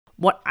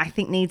what I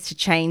think needs to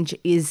change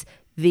is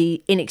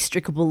the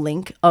inextricable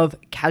link of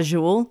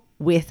casual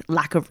with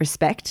lack of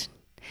respect.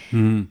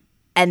 And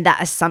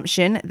that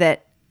assumption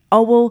that,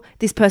 oh, well,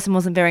 this person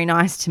wasn't very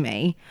nice to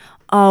me.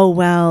 Oh,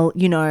 well,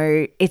 you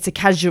know, it's a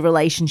casual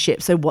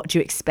relationship, so what do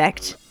you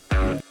expect?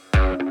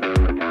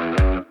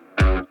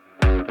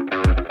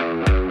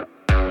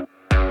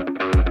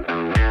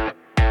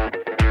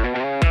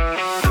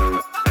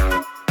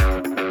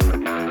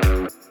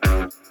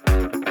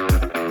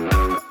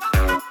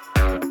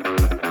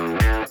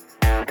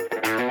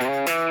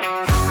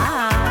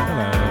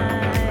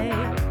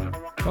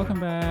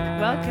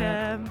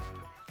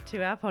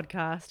 To our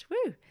podcast.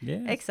 Woo.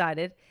 Yeah.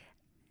 Excited.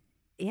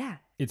 Yeah.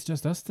 It's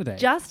just us today.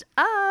 Just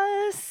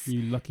us.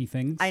 You lucky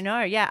things. I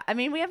know, yeah. I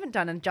mean, we haven't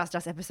done a Just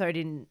Us episode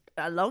in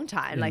a long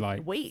time,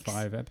 like weeks.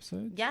 5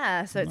 episodes.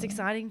 Yeah, so it's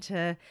exciting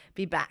to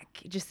be back,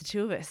 just the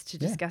two of us, to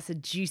discuss a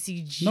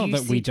juicy topic. Not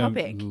that we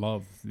don't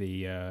love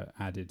the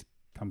added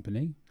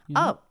company.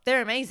 Oh,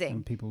 they're amazing.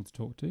 And people to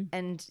talk to.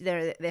 And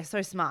they're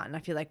so smart, and I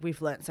feel like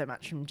we've learned so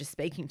much from just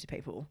speaking to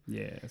people.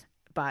 Yes.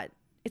 But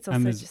it's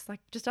also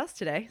just us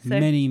today. So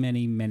many,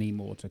 many, many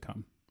more to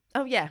come.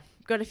 Oh yeah,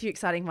 got a few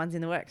exciting ones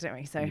in the works, don't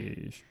we? So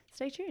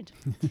stay tuned.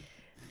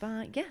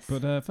 But yes.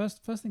 But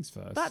first things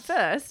first. But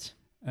first,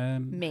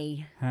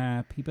 me.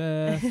 Happy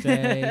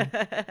birthday.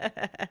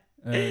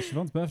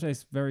 Siobhan's birthday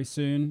is very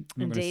soon.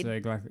 I'm not going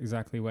to say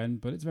exactly when,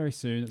 but it's very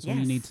soon. That's all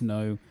you need to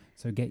know.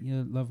 So get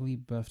your lovely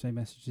birthday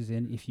messages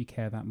in if you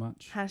care that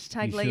much.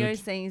 Hashtag Leo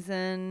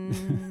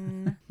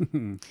season.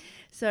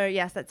 So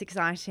yes, that's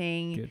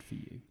exciting. Good for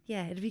you.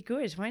 Yeah, it'd be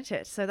good, won't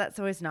it? So that's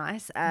always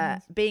nice.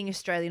 Being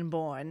Australian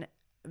born,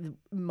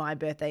 my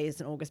birthday is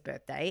an August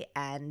birthday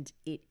and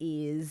it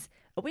is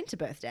a winter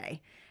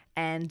birthday.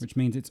 Which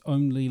means it's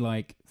only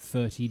like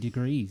 30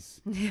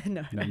 degrees.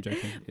 No, I'm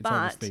joking. It's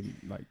obviously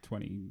like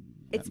 20.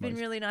 It's been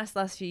really nice the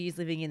last few years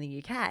living in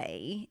the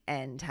UK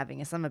and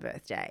having a summer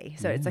birthday.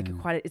 So it's like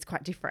it's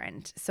quite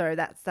different. So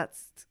that's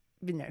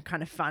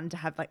kind of fun to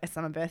have like a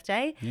summer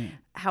birthday. Yeah.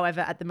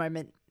 However, at the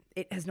moment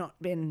it has not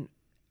been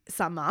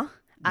summer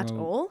at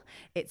all.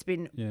 It's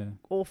been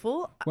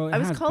awful. Well, it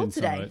was cold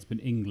today. Summer. It's been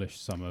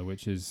English summer,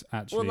 which is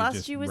actually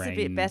last year was rain. a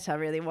bit better,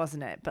 really,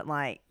 wasn't it? But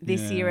like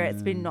this year,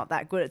 it's been not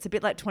that good. It's a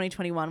bit like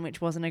 2021,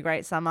 which wasn't a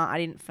great summer. I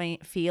didn't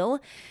feel,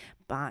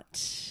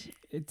 but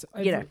it's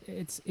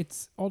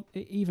odd.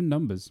 Even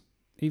numbers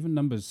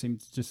seem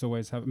to just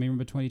always have. I mean,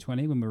 remember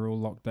 2020 when we were all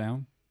locked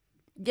down?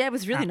 Yeah, it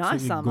was really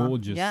nice summer.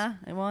 Gorgeous. Yeah,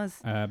 it was.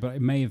 But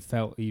it may have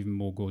felt even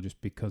more gorgeous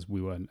because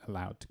we weren't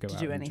allowed to go out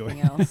do and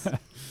anything else.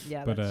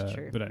 Yeah, that's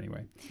true. But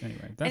anyway,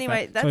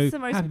 that's so the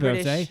most happy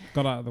British. Birthday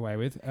got out of the way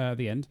with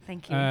the end.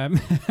 Thank you.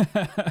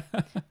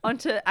 On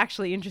to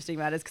actually interesting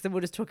matters, because then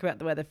we'll just talk about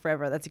the weather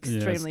forever. That's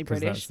extremely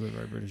British. That's the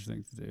very British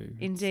thing to do.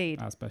 Indeed,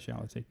 it's our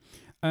speciality.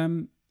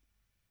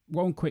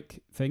 One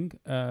quick thing,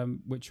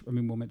 which I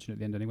mean we'll mention at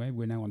the end anyway.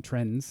 We're now on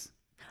trends.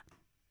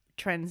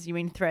 Trends? You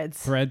mean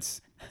threads?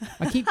 Threads.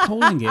 I keep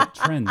calling it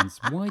trends.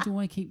 Why do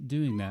I keep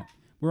doing that?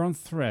 We're on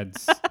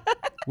Threads.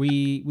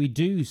 We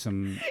do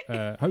some.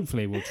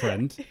 Hopefully, we'll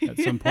trend at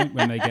some point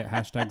when they get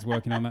hashtags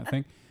working on that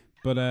thing.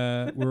 But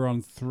we're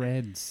on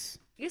Threads.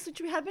 Yes,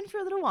 which we have been for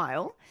a little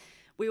while.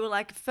 We were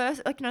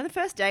the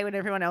first day when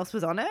everyone else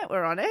was on it,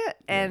 we're on it,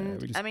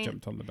 and we just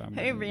jumped on the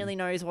bandwagon. Who really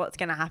knows what's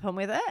going to happen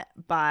with it?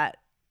 But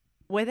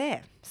we're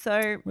there.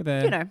 So we're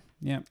there.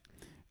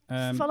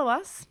 Follow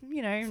us.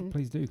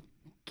 Please do.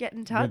 Get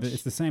in touch.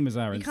 It's the same as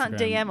our Instagram. You can't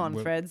DM on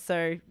Threads,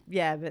 so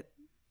yeah, but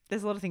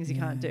there's a lot of things you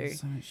can't do.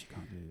 So much you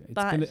can't do.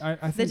 But I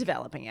think they're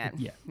developing it.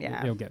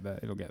 Yeah. It'll get there.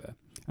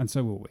 And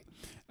so will we.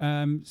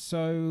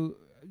 So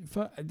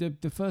for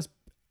the first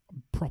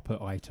proper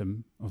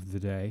item of the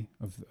day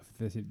of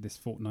this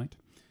fortnight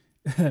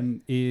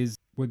is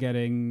we're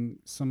getting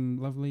some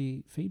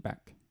lovely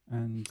feedback.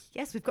 And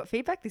yes, we've got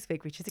feedback this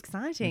week, which is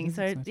exciting.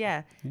 Do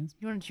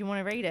you want to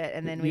read it,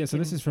 and then so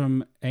this is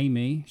from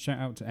Amy. Shout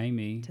out to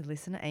Amy. To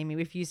listen to Amy,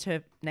 we've used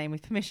her name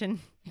with permission,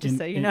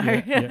 so you know.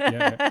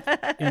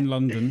 In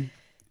London.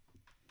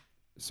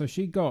 So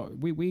she got.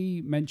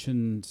 We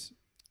mentioned.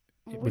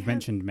 We've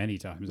mentioned many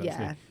times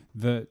actually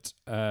that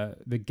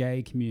the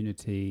gay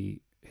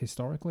community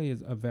historically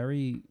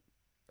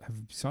have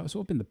sort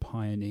of been the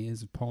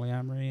pioneers of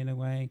polyamory in a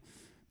way,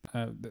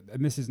 and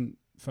this isn't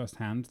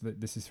firsthand,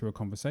 that this is through a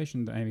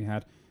conversation that Amy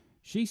had.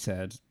 She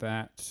said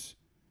that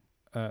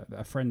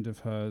a friend of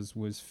hers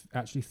was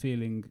actually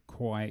feeling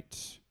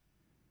quite,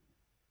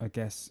 I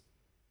guess,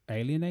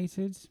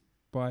 alienated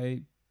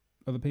by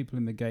other people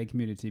in the gay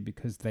community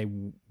because they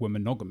were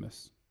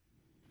monogamous.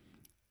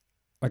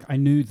 Like, I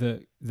knew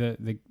that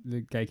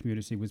the gay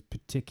community was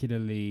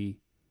particularly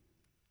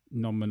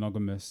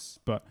non-monogamous,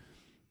 but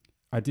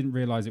I didn't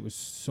realize it was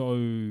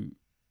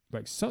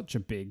such a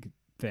big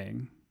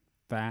thing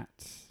that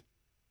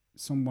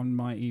someone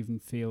might even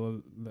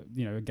feel that,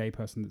 a gay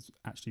person that's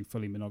actually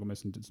fully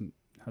monogamous and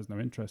has no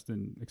interest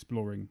in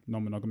exploring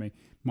non-monogamy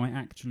might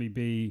actually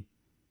be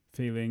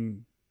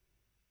feeling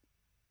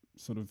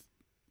sort of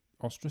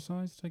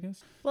ostracized, I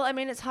guess. Well, I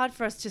mean, it's hard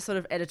for us to sort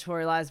of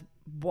editorialize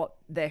what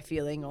they're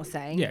feeling or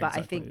saying, but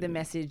exactly. I think the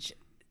message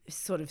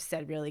sort of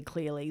said really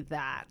clearly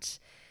that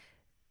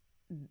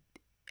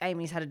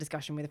Amy's had a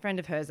discussion with a friend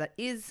of hers that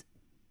is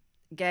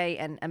gay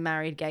and a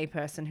married gay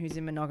person who's in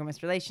a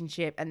monogamous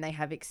relationship, and they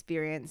have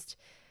experienced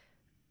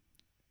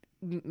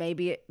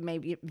maybe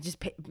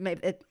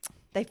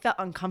they felt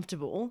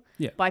uncomfortable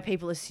by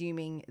people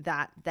assuming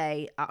that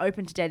they are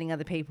open to dating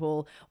other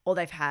people, or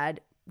they've had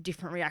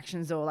different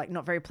reactions or like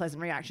not very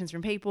pleasant reactions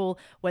from people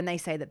when they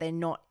say that they're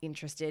not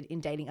interested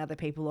in dating other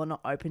people or not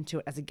open to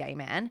it as a gay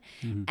man.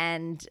 Mm-hmm.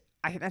 And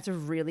I think that's a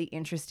really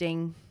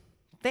interesting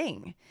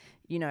thing.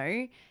 You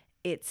know,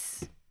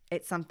 it's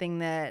something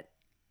that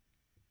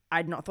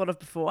I'd not thought of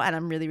before, and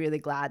I'm really, really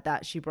glad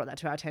that she brought that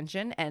to our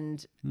attention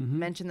and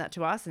mentioned that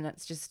to us, and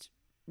it's just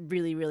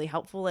really, really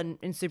helpful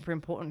and super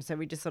important. So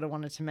we just sort of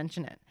wanted to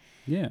mention it.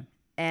 Yeah.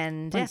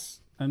 And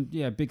thanks. And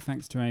yeah, big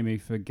thanks to Amy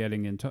for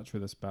getting in touch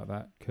with us about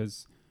that,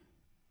 because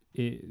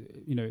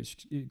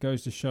it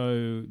goes to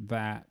show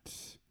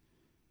that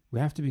we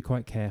have to be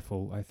quite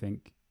careful. I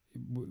think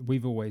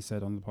we've always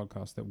said on the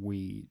podcast that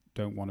we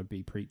don't want to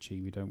be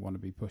preachy, we don't want to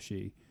be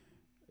pushy.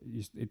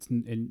 It's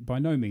by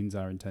no means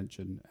our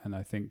intention, and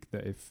I think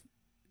that if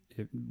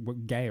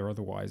gay or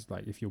otherwise,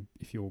 like if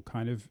you're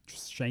kind of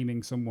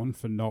shaming someone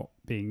for not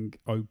being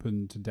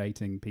open to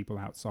dating people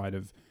outside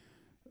of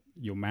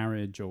your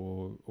marriage,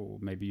 or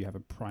maybe you have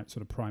a sort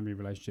of primary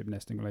relationship,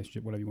 nesting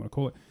relationship, whatever you want to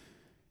call it,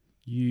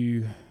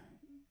 you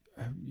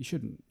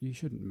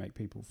shouldn't make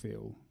people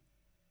feel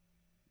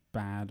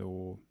bad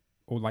or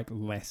like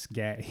less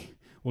gay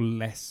or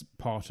less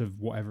part of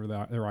whatever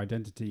their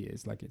identity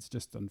is. Like, it's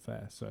just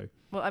unfair. So,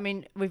 well, I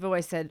mean, we've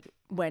always said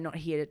we're not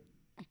here to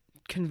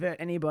convert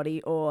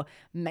anybody or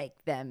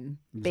make them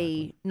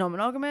be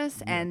non-monogamous.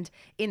 Yeah. And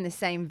in the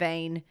same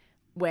vein,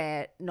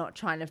 we're not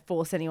trying to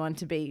force anyone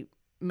to be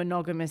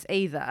monogamous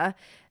either.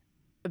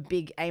 A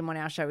big aim on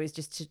our show is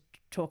just to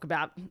talk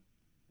about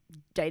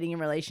dating and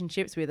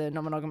relationships with a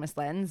non-monogamous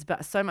lens.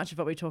 But so much of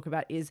what we talk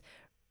about is,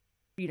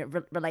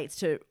 relates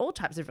to all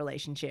types of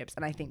relationships.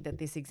 And I think that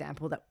this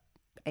example that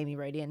Amy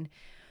wrote in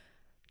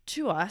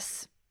to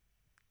us,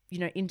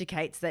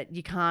 indicates that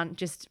you can't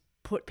just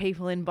put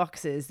people in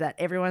boxes, that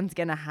everyone's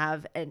going to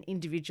have an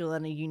individual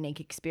and a unique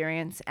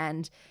experience,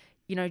 and,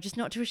 just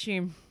not to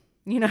assume,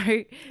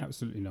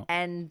 Absolutely not.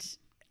 And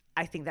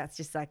I think that's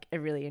just like a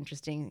really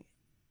interesting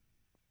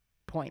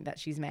point that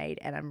she's made,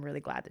 and I'm really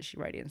glad that she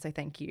wrote in. So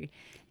thank you.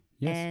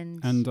 Yes.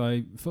 And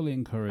I fully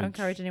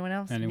encourage anyone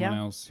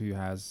else who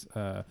has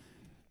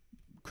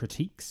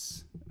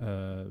critiques,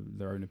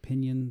 their own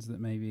opinions that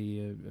may be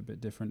a bit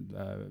different.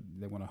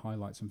 They want to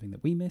highlight something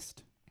that we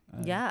missed.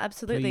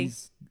 Absolutely.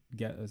 Please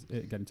get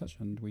in touch,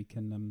 and we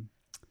can.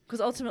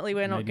 Because ultimately,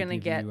 we're not going to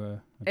get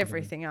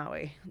everything, are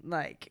we?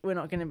 Like, we're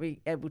not going to be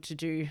able to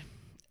do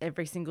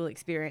every single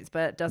experience,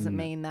 but it doesn't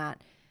mean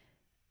that.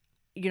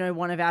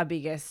 One of our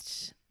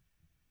biggest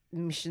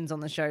missions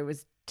on the show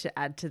was to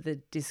add to the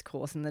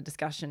discourse and the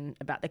discussion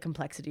about the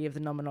complexity of the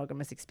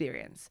non-monogamous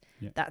experience.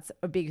 Yeah. That's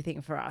a big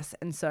thing for us.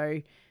 And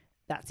so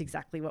that's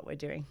exactly what we're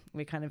doing.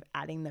 We're kind of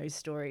adding those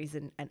stories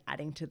and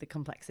adding to the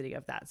complexity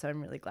of that. So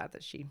I'm really glad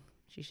that she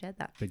shared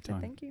that. Big time.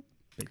 So thank you.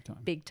 Big time.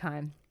 Big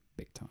time.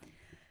 Big time.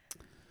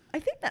 I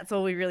think that's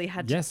all we really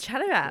had to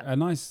chat about. A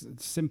nice,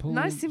 simple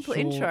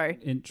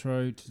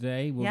intro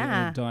today. We're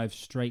going to dive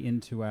straight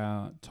into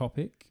our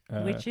topic.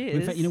 Which is...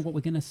 In fact, you know what?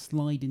 We're going to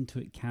slide into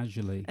it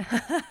casually.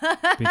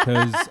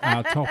 Because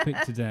our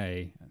topic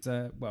today...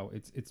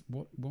 it's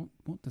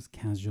what does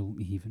casual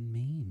even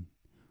mean?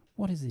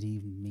 What does it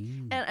even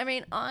mean? And I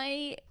mean,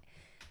 I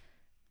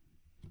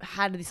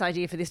had this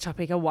idea for this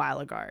topic a while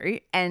ago,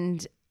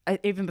 and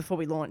even before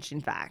we launched, in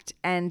fact.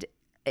 And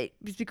it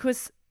was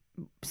because...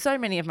 so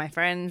many of my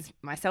friends,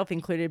 myself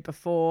included,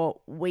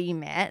 before we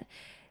met,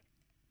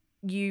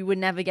 you were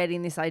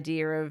navigating this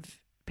idea of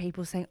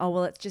people saying, oh,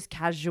 well, it's just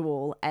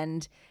casual.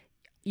 And,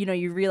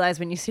 you realize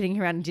when you're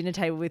sitting around a dinner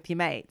table with your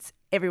mates,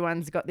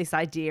 everyone's got this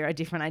idea, a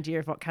different idea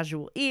of what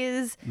casual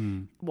is,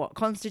 what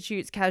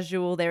constitutes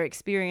casual, their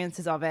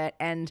experiences of it.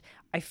 And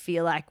I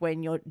feel like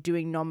when you're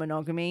doing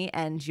non-monogamy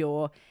and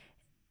you're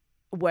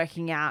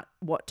working out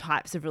what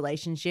types of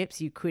relationships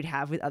you could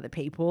have with other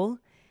people,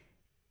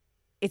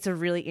 it's a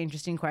really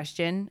interesting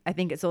question. I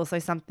think it's also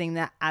something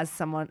that as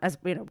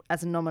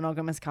a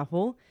non-monogamous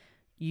couple,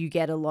 you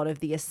get a lot of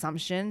the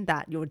assumption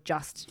that you're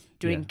just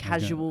doing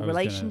casual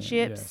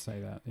relationships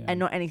and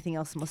not anything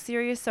else more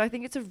serious. So I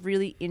think it's a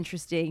really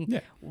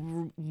interesting,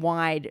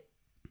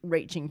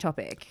 wide-reaching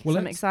topic. Well, so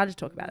I'm excited to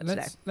talk about it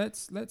today.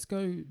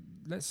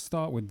 Let's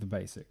start with the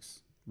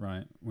basics,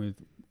 right?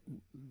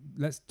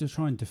 Let's just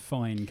try and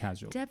define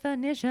casual.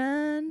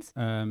 Definitions.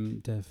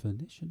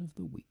 Definition of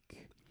the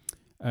week.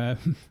 I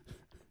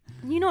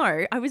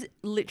was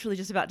literally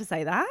just about to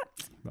say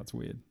that. That's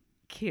weird.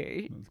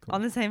 Cute. Cool.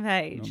 On the same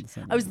page.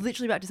 I was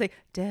literally about to say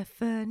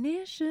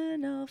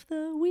definition of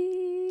the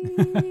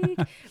week.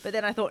 But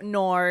then I thought,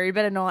 no,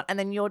 better not. And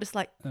then you're just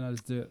like, and I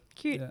just do it.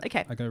 Cute. Yeah,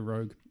 okay. I go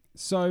rogue.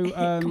 So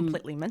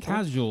completely mental.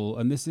 Casual,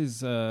 and this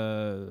is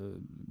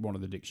one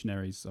of the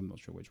dictionaries. I'm not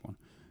sure which one.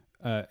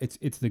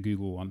 It's the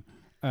Google one.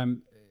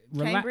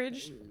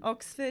 Cambridge,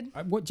 Oxford,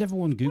 whichever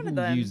one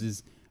Google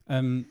uses.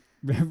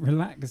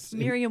 Relaxed.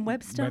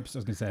 Merriam-Webster. I was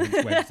going to say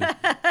it's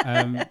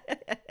Webster.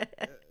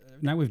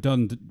 Now we've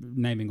done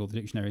naming all the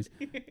dictionaries.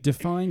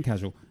 Define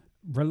casual: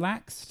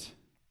 relaxed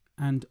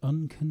and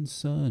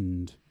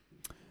unconcerned,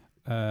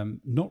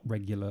 not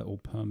regular or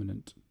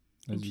permanent.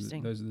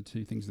 Interesting. Those are the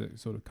two things that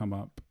sort of come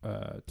up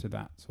to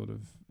that sort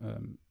of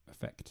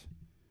effect.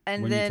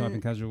 And when then you type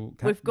in casual,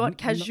 we've got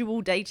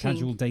casual dating.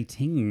 Casual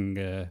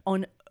dating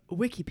on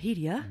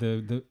Wikipedia,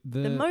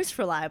 the most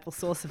reliable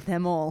source of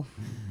them all.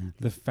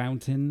 The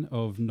fountain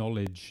of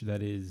knowledge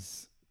that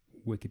is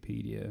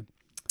Wikipedia.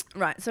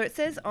 Right, so it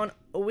says on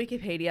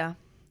Wikipedia,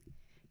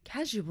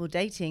 casual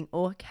dating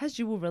or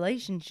casual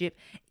relationship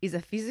is a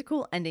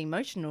physical and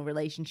emotional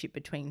relationship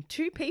between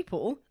two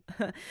people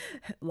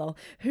lol,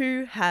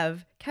 who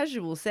have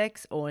casual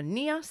sex or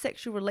near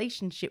sexual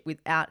relationship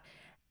without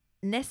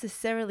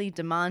necessarily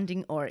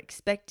demanding or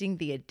expecting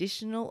the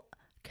additional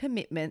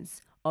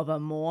commitments of a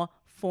more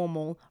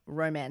formal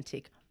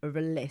romantic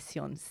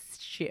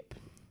relationship.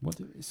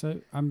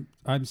 So I'm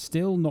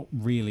still not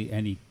really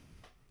any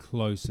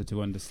closer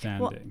to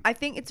understanding. Well, I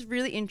think it's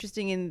really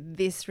interesting in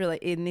this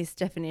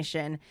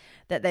definition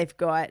that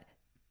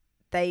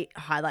they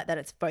highlight that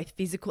it's both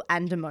physical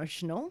and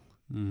emotional,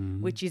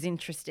 which is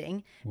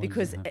interesting. Why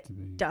because does it have it to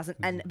be doesn't.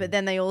 physical? But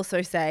then they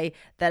also say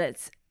that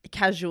it's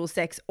casual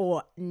sex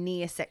or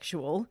near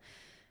sexual,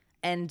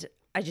 and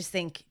I just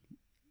think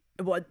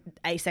what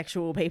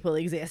asexual people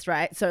exist,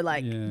 right? So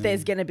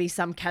there's going to be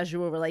some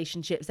casual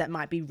relationships that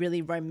might be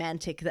really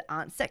romantic that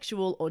aren't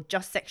sexual, or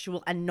just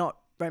sexual and not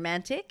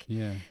romantic.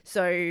 Yeah.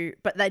 So,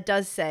 but that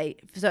does say,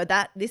 so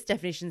that this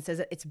definition says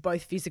that it's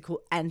both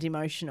physical and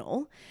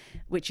emotional,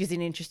 which is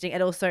an interesting.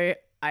 And also,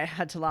 I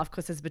had to laugh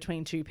because it's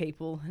between two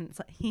people, and it's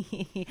like,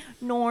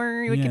 no,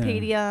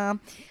 Wikipedia. Yeah.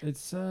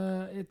 It's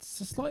a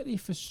slightly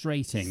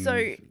frustrating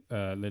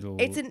little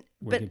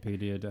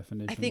Wikipedia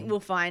definition. I think we'll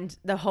find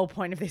the whole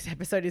point of this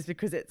episode is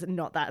because it's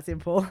not that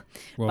simple.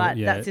 Well, but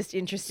yeah. that's just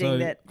interesting So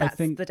that's I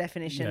think, the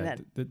definition.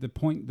 Yeah, the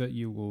point that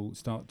you will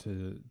start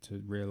to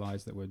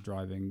realise that we're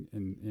driving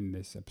in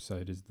this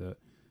episode is that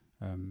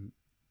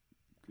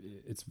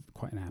it's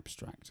quite an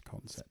abstract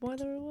concept.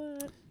 Spoiler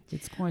alert.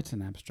 It's quite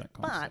an abstract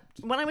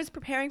concept. But when I was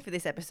preparing for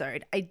this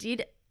episode, I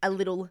did a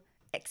little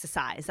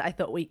exercise I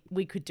thought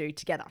we could do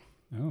together.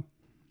 Oh,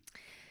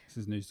 this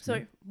is news to me.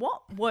 So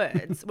what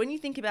words, when you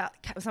think about,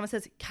 someone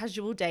says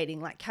casual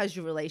dating, like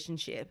casual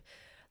relationship,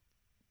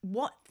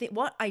 what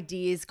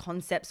ideas,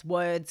 concepts,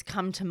 words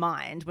come to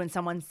mind when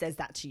someone says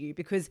that to you?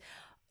 Because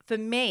for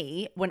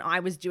me, when I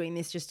was doing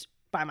this just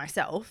by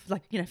myself,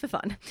 like, for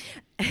fun.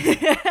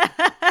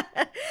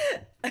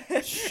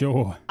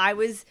 Sure. I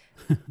was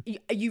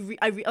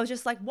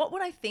just like, what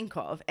would I think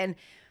of? And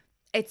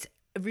it's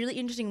a really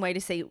interesting way to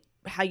see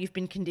how you've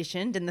been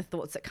conditioned and the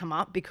thoughts that come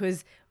up,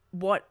 because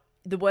what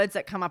the words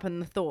that come up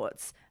and the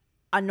thoughts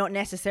are not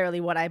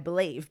necessarily what I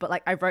believe, but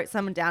like I wrote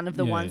some down of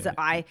the ones that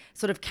I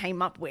sort of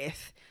came up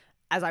with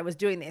as I was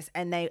doing this,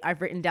 and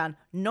I've written down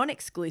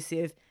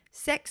non-exclusive,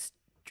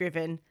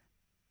 sex-driven,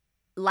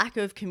 lack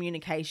of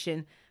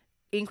communication,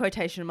 in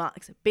quotation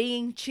marks,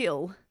 being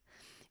chill,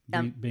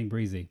 being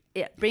breezy.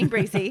 Yeah, being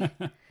breezy,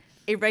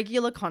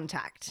 irregular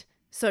contact.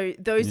 So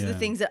those are the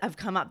things that have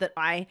come up that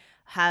I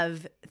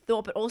have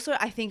thought, but also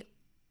I think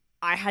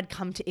I had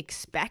come to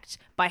expect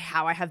by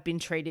how I have been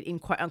treated in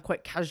quote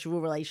unquote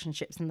casual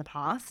relationships in the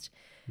past,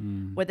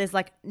 where there's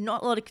like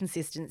not a lot of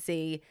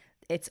consistency.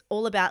 It's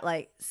all about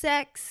like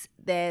sex.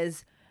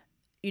 There's,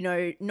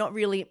 not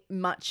really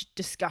much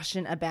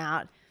discussion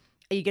about,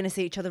 are you going to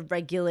see each other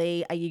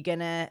regularly? Are you going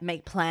to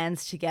make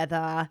plans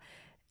together?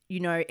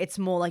 It's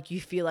more like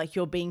you feel like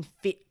you're being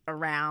fit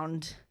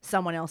around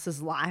someone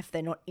else's life.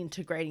 They're not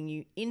integrating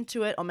you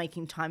into it or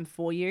making time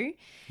for you.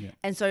 Yeah.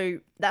 And so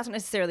that's not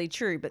necessarily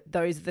true, but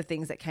those are the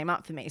things that came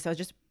up for me. So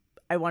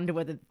I wonder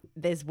whether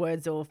there's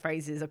words or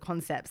phrases or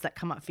concepts that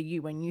come up for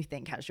you when you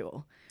think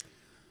casual.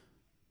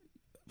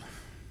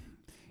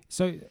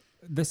 So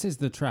this is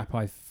the trap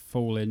I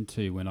fall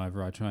into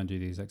whenever I try and do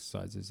these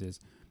exercises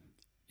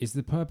is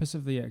the purpose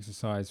of the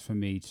exercise for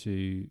me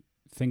to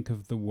think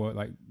of the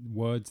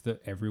words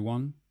that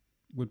everyone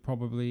would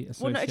probably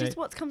associate. Well, no, just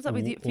what comes up for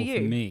you. For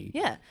me.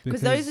 Yeah,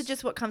 because those are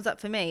just what comes up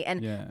for me.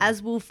 And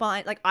as we'll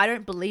find, like, I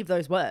don't believe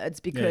those words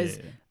because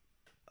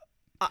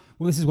well,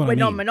 this is what we're I mean.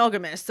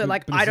 non-monogamous. So,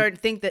 I don't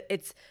think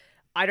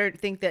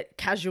that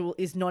casual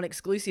is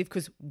non-exclusive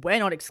because we're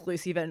not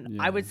exclusive. And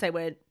I would say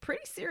we're in a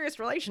pretty serious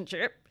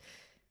relationship.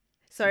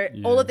 So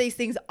all of these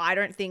things I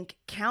don't think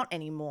count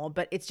anymore,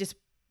 but it's just,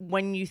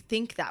 when you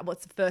think that,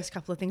 what's the first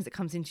couple of things that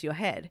comes into your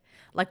head?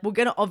 Like, we're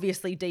going to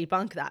obviously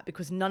debunk that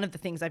because none of the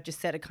things I've just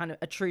said are kind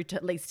of true to,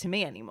 at least to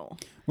me, anymore.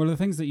 Well, the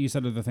things that you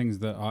said are the things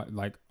that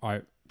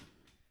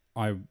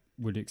I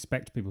would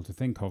expect people to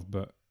think of,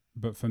 but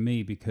for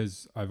me,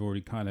 because I've already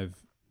kind of,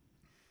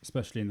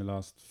 especially in the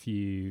last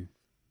few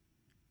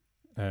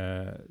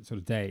sort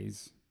of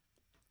days,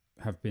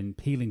 have been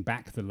peeling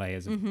back the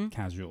layers of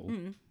casual,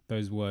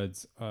 those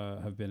words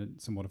have been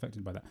somewhat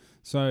affected by that.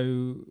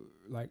 So,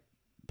 like,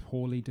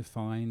 poorly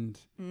defined,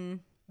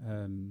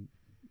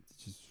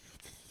 just,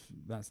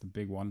 that's the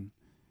big one.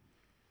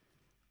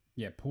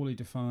 Yeah, poorly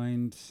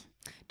defined.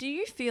 Do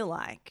you feel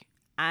like,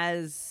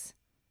 as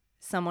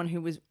someone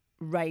who was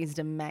raised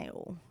a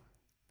male,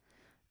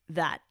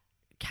 that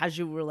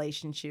casual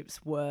relationships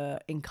were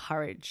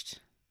encouraged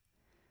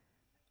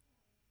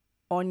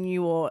on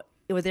you, or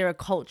was there a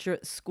culture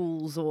at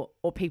schools or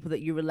people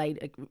that you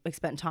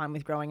spent time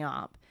with growing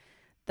up,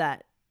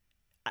 that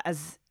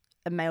as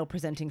a male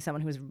presenting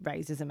someone who was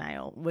raised as a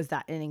male, was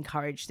that an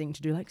encouraged thing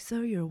to do? Like,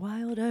 so you're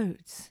wild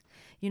oats,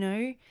 you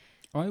know?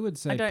 I would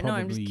say probably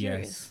I'm just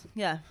curious.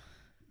 Yes.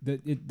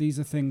 Yeah. These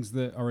are things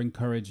that are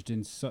encouraged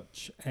in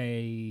such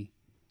a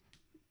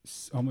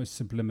almost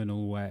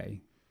subliminal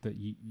way that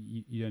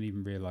you don't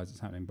even realize it's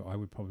happening. But I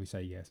would probably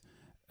say yes.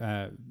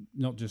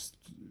 Not just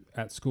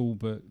at school,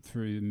 but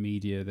through the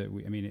media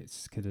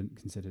it's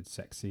considered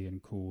sexy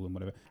and cool and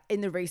whatever.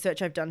 In the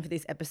research I've done for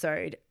this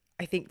episode,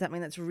 I think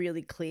something that's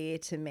really clear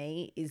to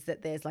me is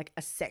that there's like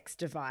a sex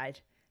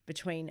divide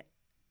between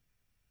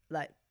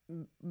like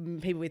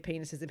people with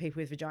penises and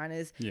people with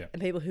vaginas, and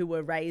people who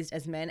were raised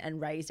as men and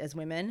raised as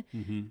women.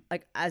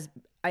 Like, as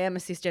I am a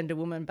cisgender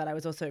woman, but I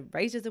was also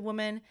raised as a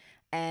woman,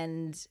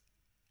 and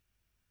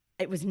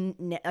it was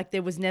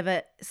there was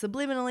never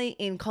subliminally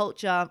in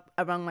culture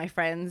among my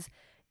friends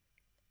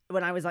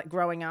when I was like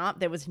growing up,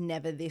 there was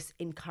never this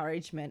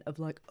encouragement of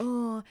like,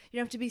 oh, you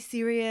don't have to be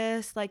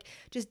serious, like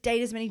just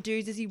date as many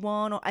dudes as you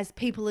want or as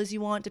people as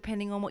you want,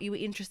 depending on what you were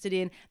interested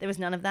in. There was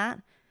none of that.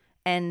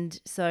 And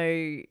so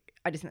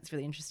I just think that's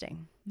really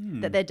interesting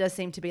that there does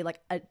seem to be like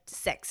a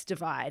sex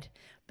divide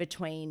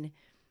between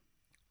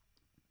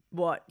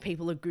what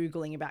people are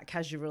Googling about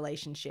casual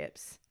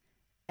relationships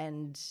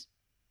and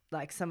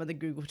like some of the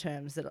Google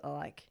terms that are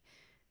like,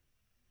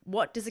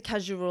 what does a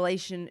casual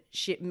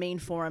relationship mean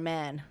for a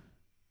man?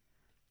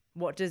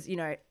 What does,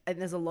 and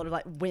there's a lot of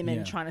like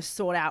women trying to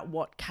sort out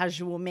what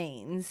casual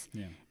means.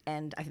 Yeah.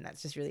 And I think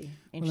that's just really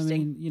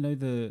interesting.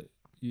 Well,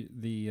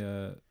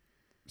 the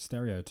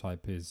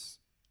stereotype is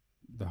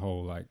the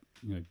whole like,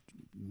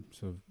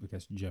 sort of, I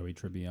guess, Joey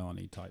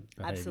Tribbiani type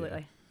behavior.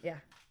 Absolutely. Yeah.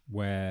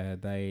 Where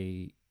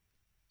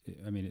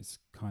it's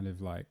kind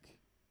of like,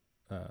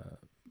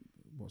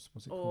 what's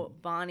it called? Or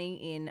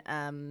Barney in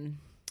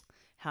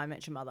How I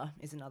Met Your Mother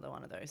is another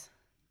one of those.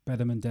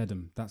 Bedham and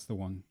Dedham, that's the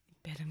one.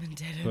 Bedham and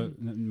Dedham. But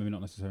maybe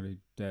not necessarily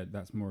dead.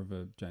 That's more of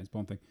a James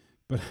Bond thing.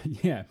 But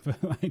yeah, but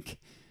like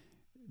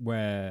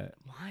where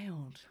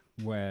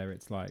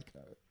it's like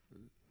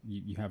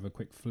you have a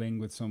quick fling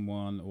with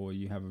someone, or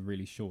you have a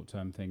really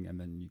short-term thing, and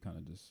then you kind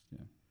of just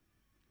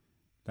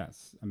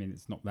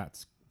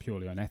that's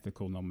purely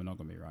unethical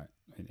non-monogamy, right?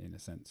 In a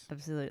sense.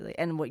 Absolutely.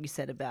 And what you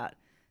said about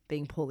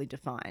being poorly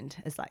defined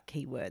as like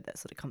keyword that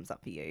sort of comes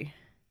up for you.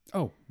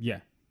 Oh yeah,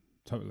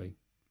 totally.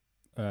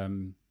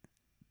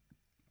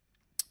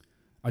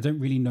 I don't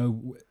really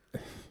know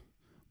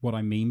what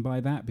I mean by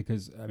that,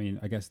 because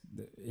I guess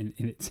in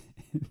its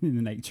in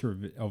the nature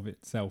of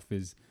itself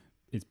is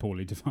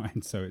poorly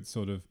defined, so it's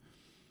sort of.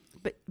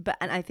 But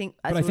and I think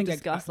we'll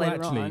discuss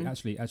later on.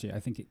 Actually, I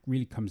think it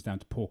really comes down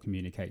to poor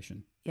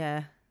communication.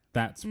 Yeah.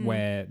 That's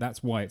why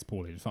it's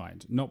poorly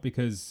defined, not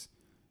because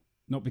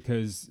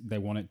they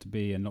want it to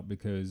be, and not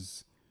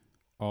because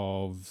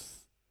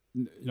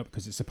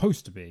it's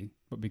supposed to be,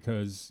 but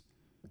because.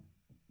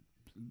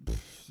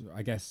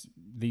 I guess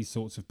these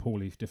sorts of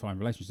poorly defined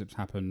relationships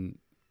happen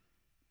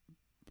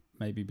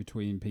maybe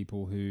between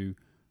people who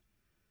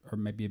are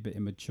maybe a bit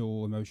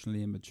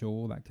emotionally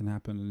immature. That can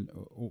happen,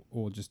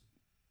 or just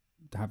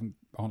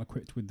aren't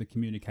equipped with the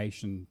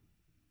communication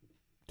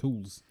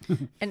tools.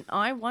 And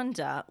I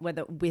wonder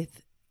whether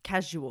with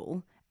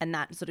casual, and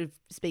that sort of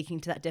speaking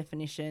to that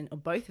definition, or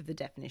both of the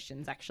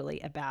definitions actually,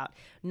 about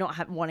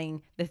not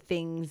wanting the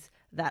things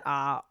that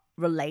are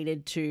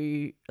related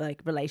to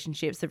like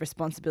relationships, the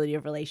responsibility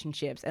of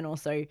relationships, and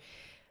also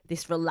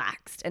this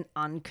relaxed and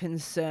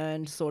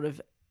unconcerned sort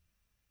of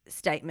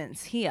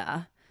statements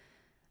here,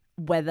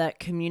 whether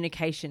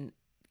communication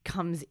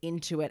comes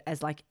into it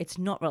as like, it's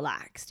not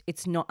relaxed,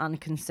 it's not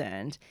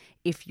unconcerned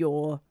if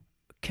you're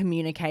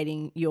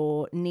communicating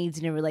your needs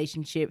in a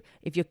relationship,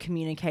 if you're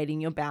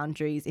communicating your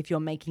boundaries, if you're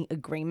making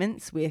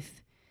agreements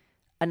with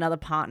another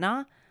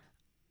partner.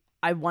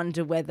 I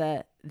wonder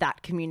whether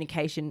that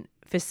communication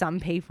for some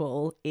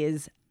people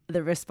is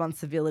the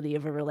responsibility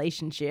of a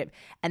relationship,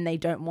 and they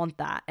don't want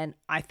that. And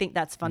I think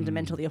that's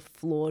fundamentally a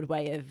flawed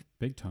way of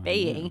big time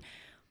being. Yeah.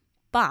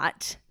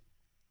 But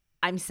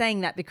I'm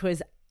saying that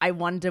because I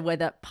wonder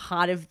whether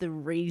part of the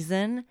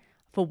reason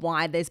for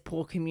why there's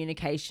poor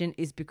communication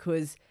is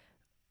because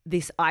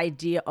this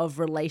idea of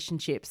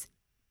relationships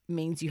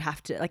means you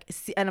have to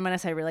and when I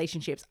say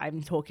relationships,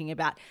 I'm talking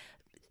about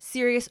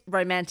serious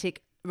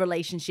romantic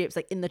relationships,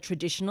 like in the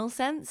traditional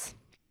sense.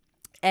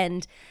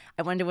 And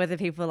I wonder whether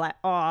people are like,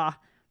 oh,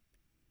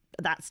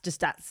 that's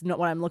not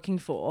what I'm looking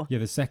for. Yeah,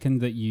 the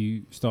second that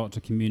you start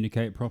to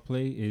communicate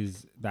properly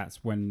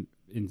that's when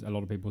in a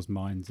lot of people's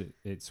minds,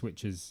 it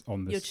switches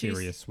on the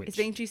serious switch. It's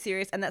being too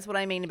serious, and that's what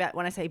I mean about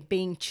when I say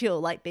being chill,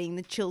 like being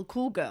the chill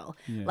cool girl,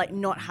 like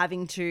not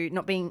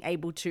being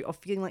able to, or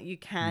feeling like you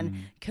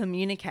can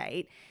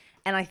communicate.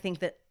 And I think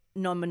that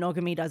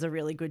non-monogamy does a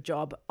really good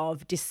job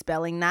of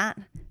dispelling that,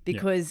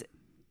 because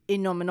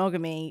in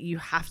non-monogamy, you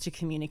have to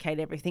communicate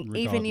everything.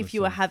 Regardless, even if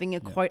you are having a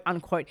quote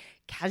unquote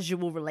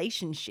casual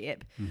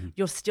relationship,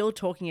 you're still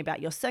talking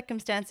about your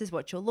circumstances,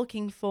 what you're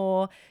looking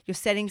for, you're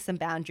setting some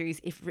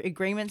boundaries. If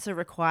agreements are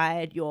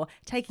required, you're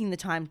taking the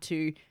time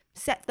to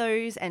set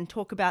those and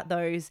talk about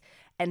those.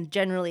 And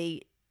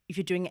generally, if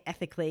you're doing it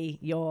ethically,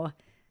 you're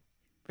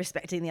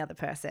respecting the other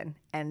person.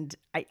 And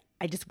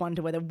I just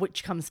wonder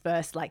which comes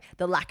first, like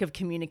the lack of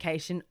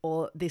communication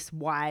or this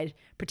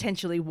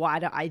potentially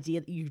wider idea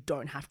that you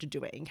don't have to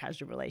do it in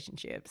casual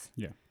relationships.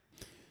 Yeah.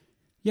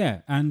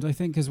 Yeah. And I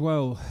think as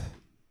well,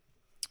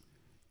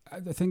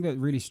 the thing that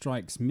really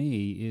strikes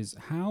me is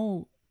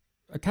how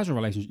a casual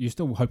relationship, you're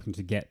still hoping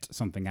to get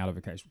something out of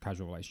a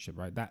casual relationship,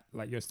 right? That,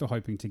 like, you're still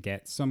hoping to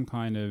get some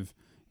kind of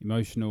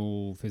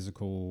emotional,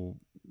 physical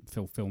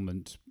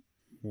fulfillment,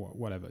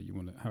 whatever you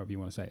want to, however you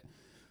want to say it.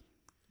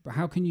 But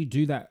how can you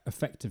do that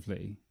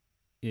effectively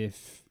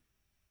if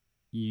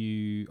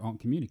you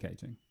aren't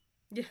communicating?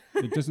 Yeah.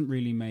 It doesn't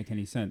really make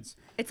any sense.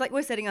 It's like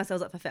we're setting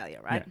ourselves up for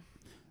failure, right? Yeah.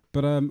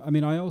 But I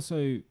mean, I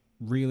also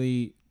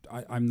really,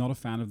 I'm not a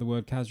fan of the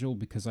word casual,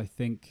 because I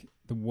think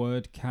the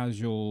word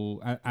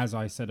casual, as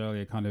I said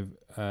earlier, kind of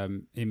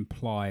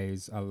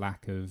implies a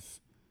lack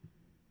of,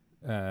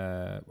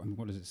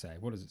 what does it say?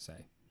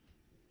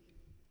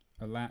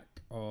 A lack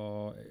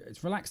of,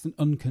 it's relaxed and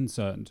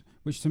unconcerned,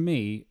 which to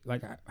me,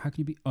 like, how can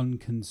you be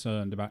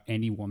unconcerned about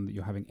anyone that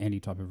you're having any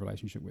type of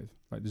relationship with?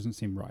 Like, it doesn't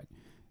seem right.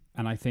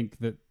 And I think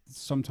that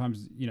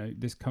sometimes,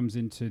 this comes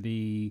into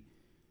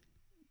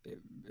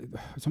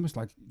it's almost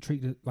like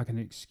treat it like an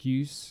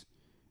excuse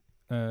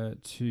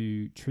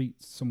to treat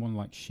someone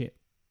like shit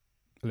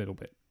a little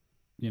bit,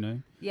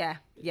 Yeah,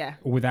 yeah.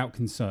 Or without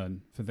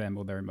concern for them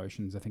or their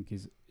emotions, I think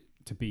is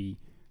to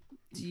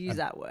use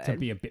that word. To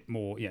be a bit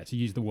more, to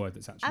use the word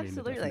that's actually in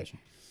the definition.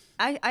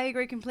 I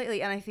agree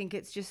completely. And I think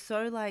it's just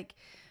so, like,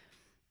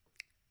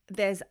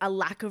 there's a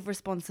lack of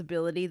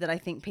responsibility that I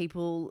think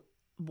people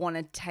want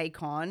to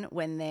take on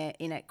when they're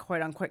in a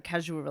quote unquote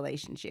casual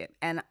relationship.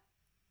 And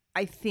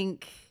I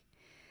think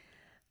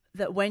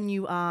that when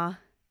you are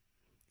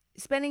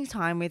spending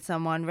time with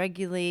someone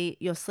regularly,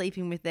 you're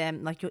sleeping with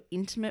them, like you're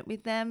intimate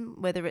with them,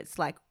 whether it's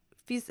like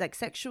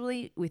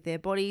sexually with their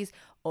bodies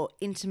or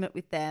intimate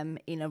with them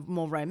in a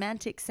more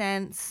romantic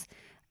sense,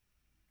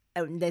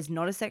 and there's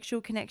not a sexual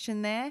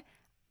connection there,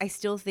 I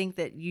still think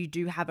that you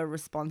do have a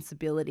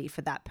responsibility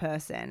for that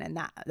person and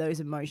those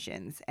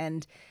emotions.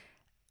 And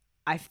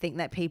I think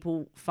that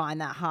people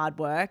find that hard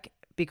work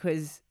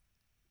because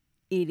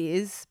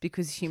humans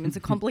are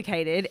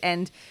complicated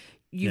and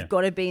you've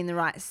got to be in the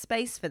right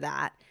space for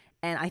that.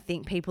 And I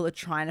think people are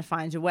trying to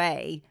find a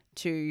way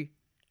to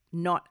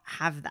not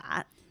have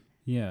that.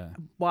 Yeah.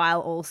 While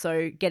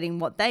also getting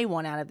what they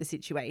want out of the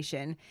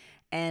situation.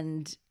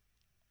 And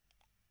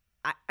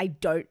I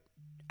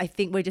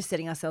think we're just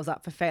setting ourselves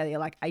up for failure.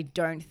 Like, I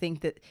don't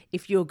think that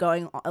if you're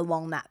going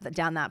along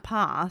down that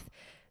path,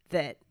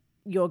 that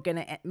you're going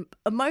to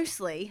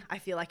mostly, I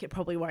feel like it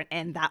probably won't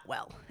end that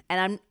well.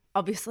 And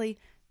obviously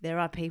there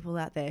are people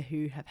out there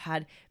who have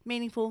had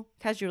meaningful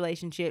casual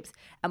relationships,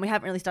 and we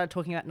haven't really started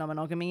talking about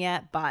non-monogamy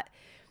yet, but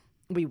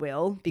we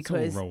will,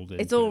 because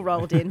it's all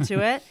rolled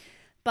into it.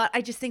 But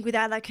I just think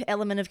without that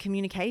element of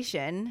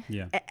communication,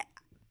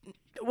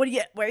 what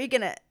are you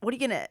gonna,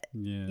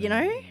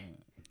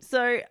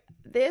 So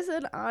there's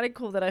an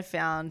article that I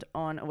found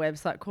on a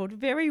website called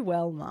Very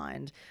Well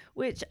Mind,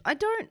 which I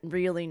don't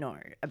really know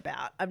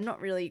about. I'm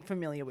not really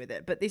familiar with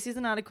it, but this is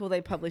an article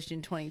they published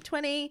in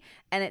 2020,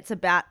 and it's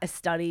about a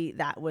study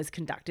that was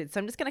conducted. So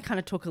I'm just going to kind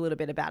of talk a little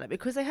bit about it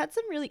because they had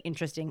some really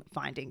interesting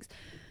findings.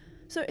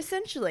 So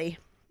essentially,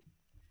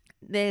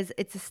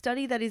 it's a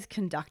study that is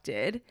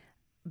conducted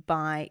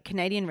by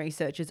Canadian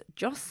researchers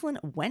Jocelyn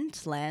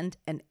Wentland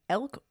and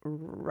Elke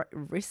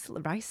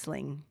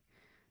Reising.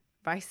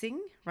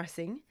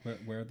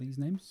 Where are these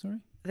names? Sorry,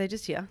 they're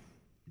just here.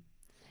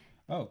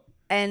 Oh,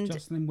 and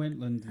Jocelyn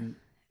Wentland and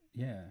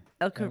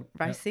Elke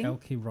Reising.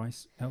 Elke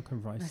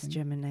Reising. That's a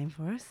German name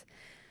for us.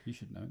 You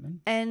should know it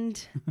then.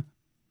 And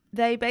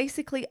they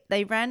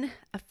ran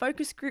a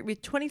focus group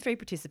with 23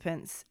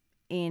 participants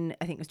in,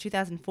 I think it was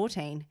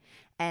 2014,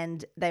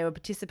 and they were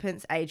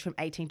participants aged from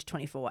 18 to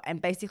 24.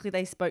 And basically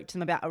they spoke to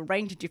them about a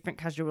range of different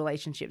casual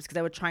relationships because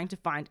they were trying to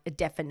find a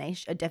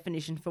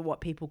definition for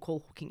what people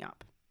call hooking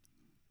up.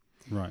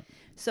 Right.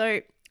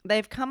 So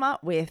they've come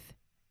up with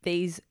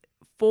these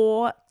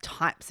 4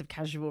 types of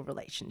casual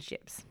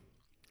relationships.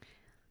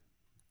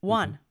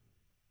 1,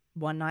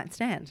 one night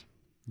stand.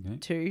 Okay.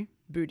 2,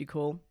 booty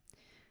call.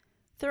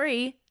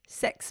 3,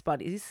 sex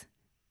buddies.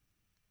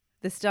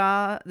 The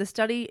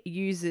study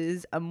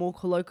uses a more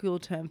colloquial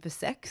term for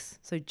sex,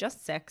 so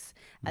just sex.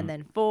 And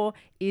then 4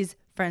 is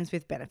friends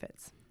with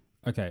benefits.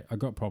 Okay, I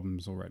got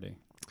problems already.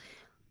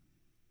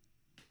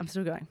 I'm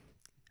still going.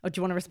 Or do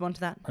you want to respond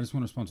to that? I just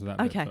want to respond to that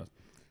Okay. bit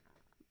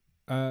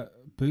first.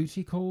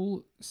 Booty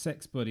call,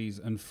 sex buddies,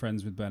 and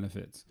friends with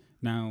benefits.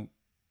 Now,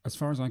 as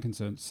far as I'm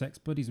concerned, sex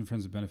buddies and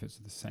friends with benefits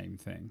are the same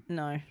thing.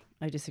 No,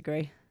 I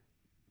disagree.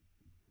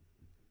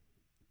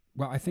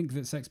 Well, I think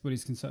that sex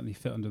buddies can certainly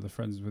fit under the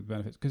friends with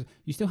benefits because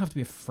you still have to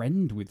be a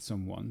friend with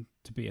someone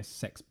to be a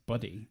sex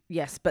buddy.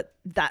 Yes, but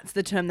that's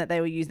the term that they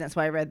were using. That's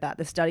why I read that.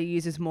 The study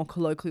uses more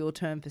colloquial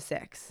term for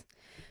sex.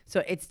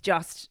 So it's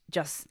just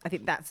I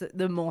think that's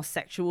the more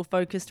sexual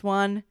focused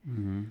one,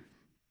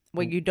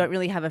 where you don't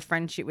really have a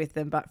friendship with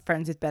them, but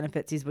friends with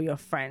benefits is where you're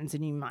friends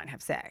and you might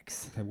have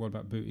sex. Okay, what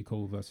about booty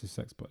call versus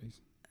sex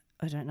buddies?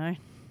 I don't know.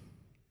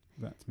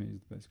 That to me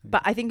is basically...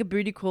 But I think a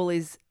booty call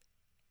is,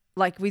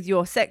 like with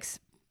your sex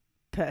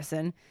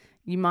person,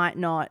 you might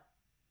not,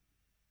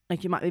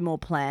 like you might be more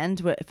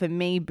planned. Where for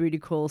me, booty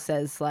call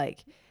says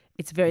like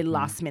it's very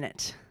last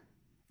minute.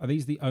 Are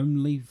these the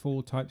only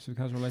 4 types of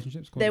casual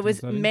relationships? There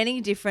was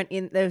many different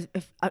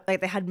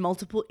like they had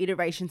multiple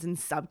iterations and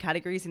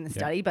subcategories in the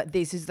study, but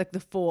this is like the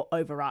 4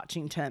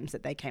 overarching terms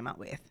that they came up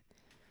with.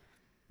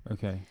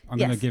 Okay, I'm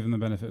going to give them the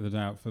benefit of the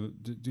doubt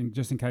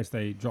just in case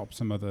they drop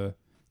some other.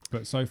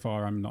 But so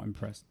far, I'm not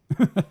impressed.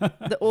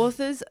 The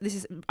authors,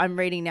 I'm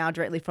reading now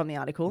directly from the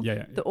article.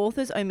 Yeah. The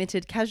authors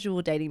omitted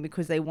casual dating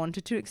because they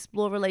wanted to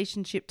explore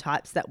relationship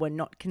types that were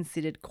not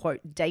considered,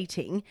 quote,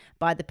 dating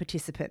by the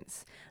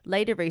participants.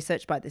 Later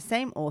research by the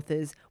same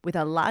authors with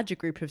a larger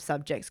group of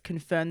subjects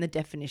confirmed the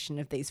definition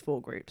of these 4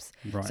 groups.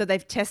 Right. So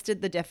they've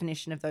tested the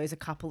definition of those a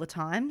couple of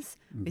times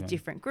with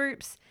different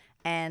groups.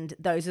 And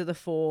those are the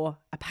 4,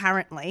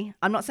 apparently.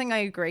 I'm not saying I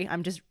agree.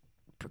 I'm just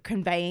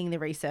conveying the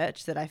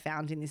research that I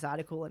found in this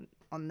article and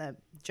on the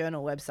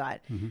journal website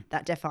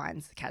that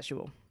defines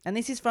casual. And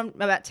this is from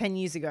about 10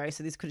 years ago,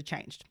 so this could have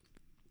changed.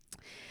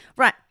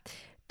 Right.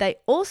 They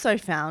also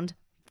found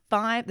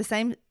the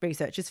same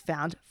researchers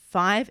found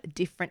 5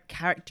 different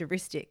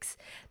characteristics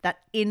that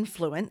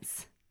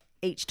influence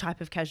each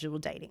type of casual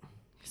dating.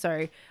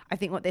 So I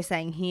think what they're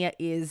saying here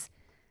is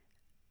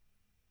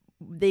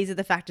these are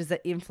the factors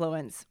that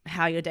influence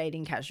how you're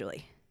dating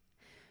casually.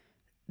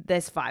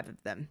 There's 5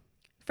 of them.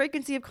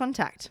 Frequency of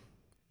contact,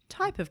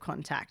 type of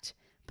contact,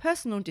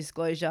 personal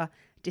disclosure,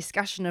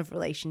 discussion of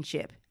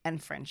relationship,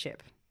 and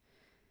friendship.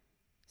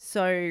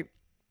 So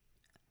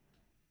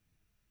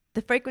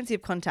the frequency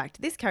of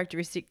contact, this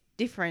characteristic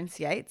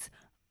differentiates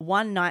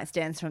one-night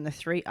stands from the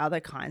 3 other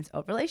kinds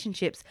of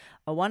relationships.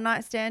 A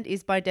one-night stand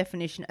is by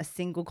definition a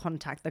single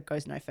contact that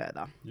goes no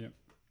further. Yep,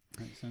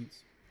 makes sense.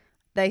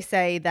 They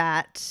say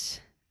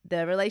that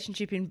the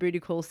relationship in booty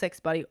call,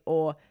 sex buddy,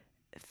 or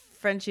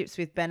friendships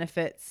with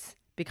benefits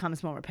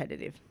becomes more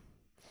repetitive.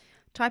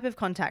 Type of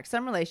contact.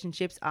 Some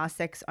relationships are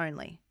sex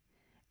only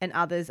and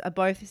others are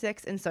both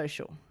sex and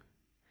social.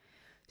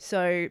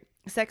 So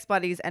sex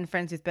buddies and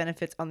friends with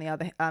benefits on the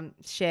other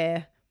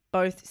share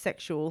both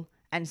sexual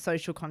and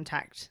social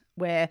contact,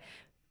 where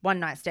one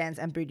night stands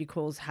and booty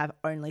calls have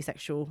only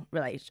sexual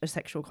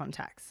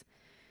contacts.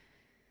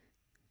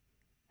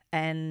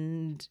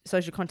 And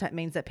social contact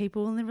means that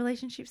people in the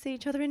relationship see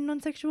each other in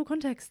non-sexual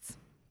contexts.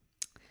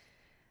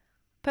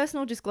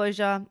 Personal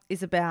disclosure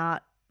is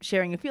about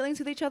sharing your feelings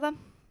with each other.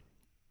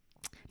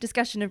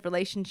 Discussion of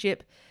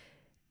relationship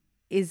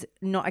is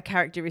not a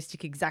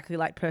characteristic exactly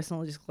like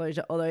personal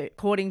disclosure, although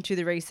according to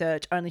the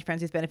research, only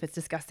friends with benefits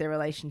discuss their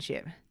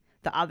relationship.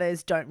 The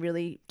others don't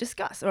really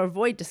discuss or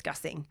avoid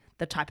discussing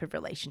the type of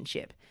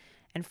relationship.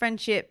 And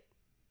friendship,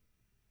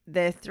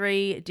 there are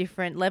 3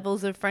 different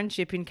levels of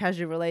friendship in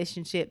casual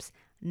relationships: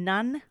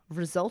 none,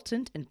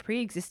 resultant, and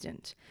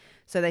pre-existent.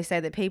 So they say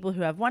that people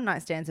who have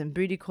one-night stands and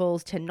booty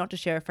calls tend not to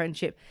share a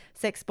friendship.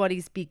 Sex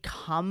buddies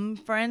become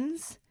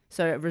friends.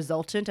 So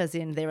resultant, as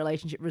in their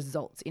relationship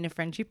results in a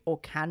friendship or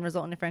can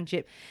result in a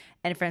friendship.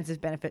 And friends with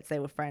benefits, they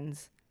were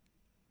friends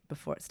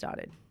before it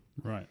started.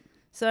 Right.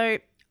 So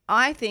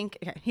I think,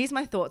 okay, here's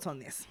my thoughts on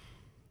this.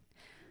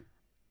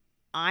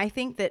 I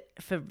think that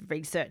for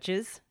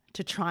researchers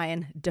to try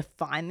and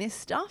define this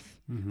stuff,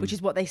 which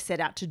is what they set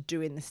out to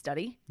do in the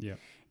study,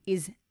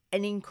 is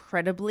an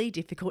incredibly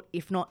difficult,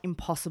 if not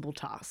impossible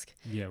task.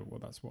 Yeah, well,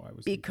 that's what I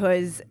was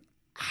Because thinking.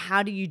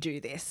 How do you do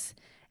this?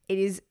 It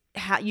is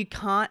how you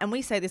can't, and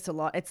we say this a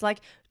lot, it's like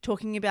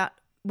talking about,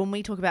 when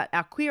we talk about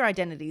our queer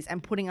identities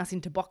and putting us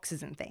into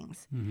boxes and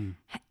things.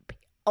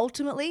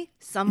 Ultimately,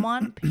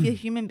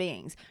 human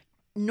beings,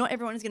 not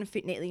everyone is going to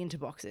fit neatly into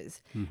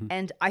boxes.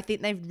 And I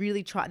think they've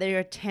really tried, their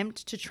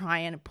attempt to try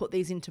and put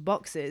these into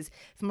boxes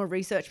from a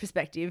research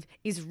perspective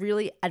is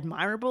really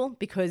admirable,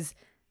 because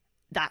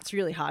that's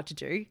really hard to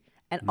do.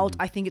 And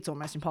I think it's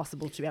almost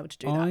impossible to be able to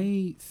do that.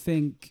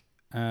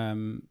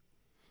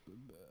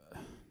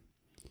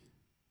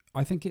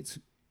 I think it's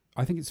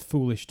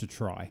foolish to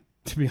try,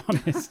 to be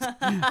honest.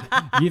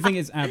 You think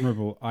it's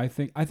admirable. I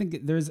think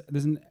there's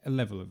a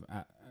level of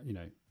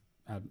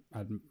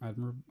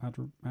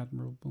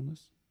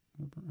admirableness,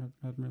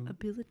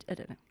 ability. I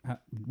don't know.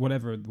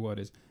 Whatever the word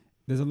is,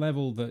 there's a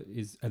level that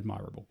is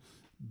admirable,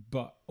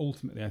 but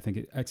ultimately, I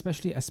think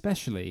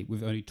especially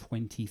with only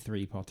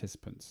 23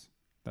 participants,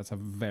 That's a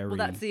very... Well,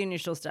 that's the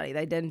initial study.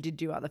 They then did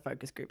do other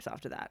focus groups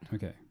after that.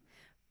 Okay.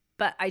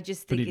 But I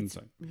just think it's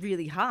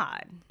really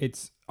hard.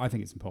 I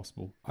think it's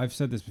impossible. I've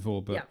said this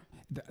before, but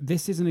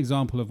this is an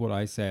example of what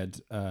I said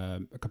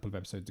a couple of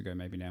episodes ago,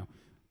 maybe now,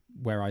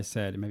 where I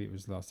said, maybe it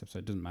was the last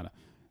episode, doesn't matter,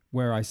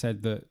 where I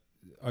said that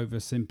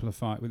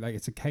oversimplify, like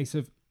it's a case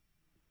of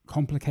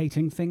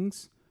complicating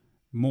things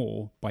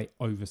more by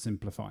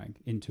oversimplifying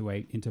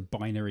into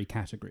binary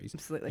categories.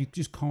 Absolutely. You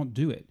just can't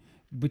do it.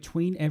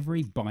 Between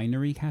every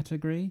binary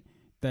category,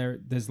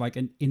 there's like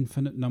an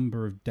infinite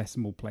number of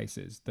decimal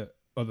places that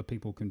other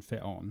people can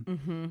fit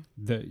on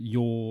that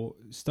your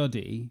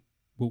study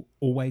will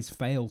always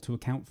fail to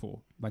account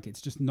for. Like,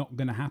 it's just not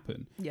going to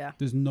happen. Yeah.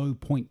 There's no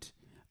point.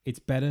 It's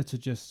better to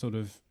just sort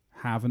of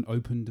have an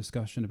open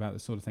discussion about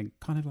this sort of thing,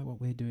 kind of like what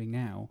we're doing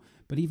now.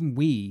 But even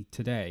we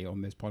today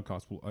on this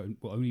podcast will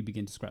only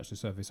begin to scratch the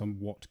surface on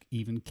what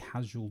even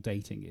casual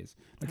dating is.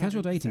 Like,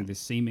 casual dating, this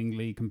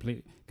seemingly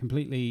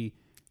completely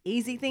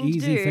easy thing to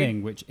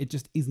do, which it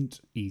just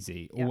isn't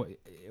easy. Yeah. Or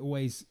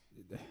always,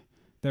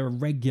 there are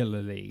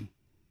regularly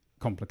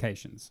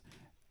complications.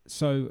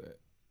 So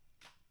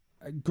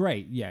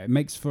great, yeah, it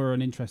makes for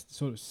an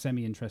sort of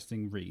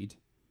semi-interesting read.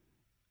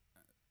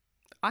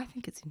 I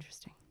think it's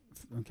interesting.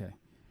 Okay,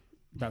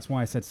 that's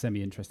why I said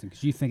semi-interesting,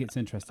 because you think it's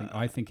interesting.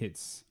 I think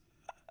it's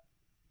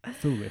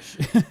foolish.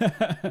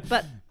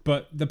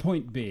 But the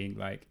point being,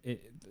 like,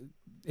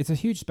 it's a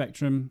huge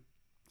spectrum,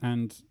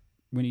 and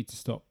we need to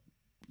stop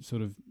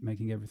sort of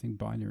making everything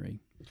binary.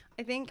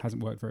 I think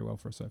hasn't worked very well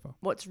for us so far.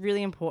 What's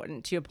really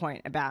important to your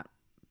point about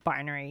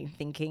binary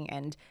thinking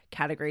and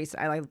categories,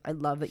 I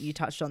love that you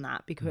touched on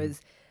that,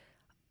 because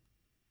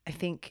I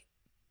think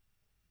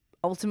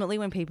ultimately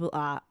when people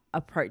are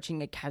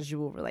approaching a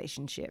casual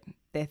relationship,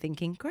 they're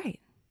thinking, great,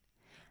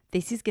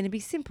 this is going to be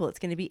simple, it's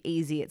going to be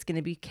easy, it's going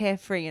to be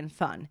carefree and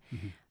fun.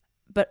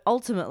 But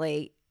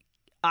ultimately,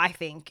 I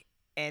think,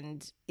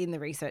 and in the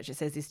research it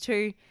says this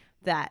too,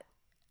 that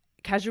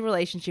casual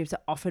relationships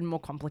are often more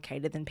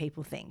complicated than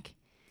people think.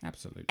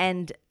 Absolutely.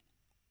 And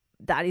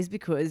that is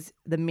because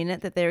the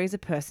minute that there is a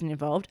person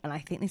involved, and I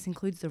think this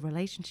includes the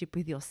relationship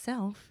with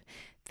yourself,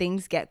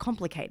 things get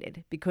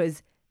complicated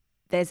because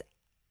there's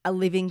a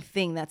living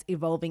thing that's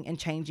evolving and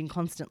changing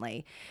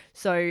constantly.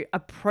 So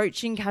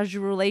approaching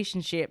casual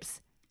relationships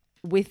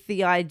with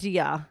the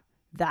idea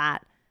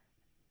that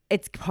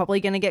it's probably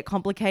going to get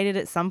complicated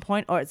at some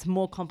point, or it's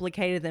more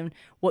complicated than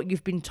what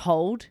you've been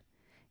told,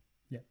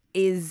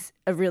 is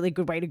a really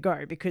good way to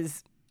go,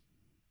 because,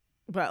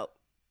 well,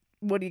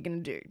 what are you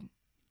going to do?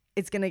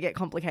 It's going to get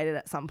complicated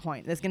at some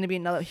point. There's going to be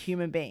another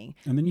human being,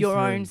 and then your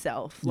own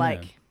self.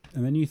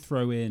 And then you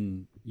throw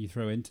into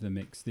the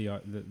mix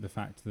the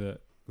fact that,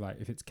 like,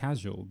 if it's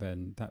casual,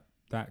 then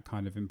that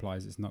kind of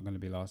implies it's not going to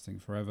be lasting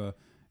forever.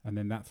 And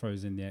then that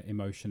throws in the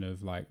emotion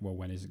of, like, well,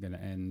 when is it going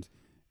to end?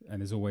 And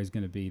there's always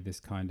going to be this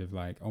kind of,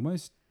 like,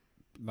 almost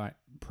like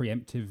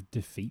preemptive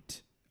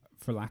defeat,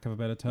 for lack of a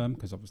better term,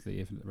 because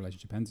obviously if the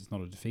relationship ends, it's not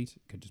a defeat.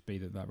 It could just be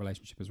that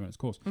relationship has run its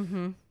course.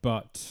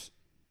 But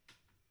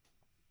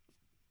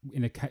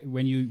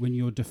when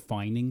you're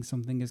defining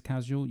something as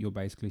casual, you're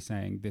basically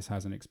saying this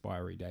has an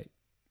expiry date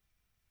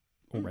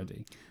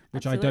already,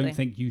 which absolutely. I don't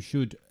think you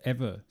should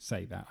ever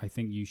say that. I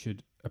think you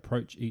should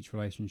approach each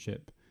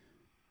relationship,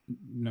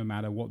 no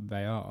matter what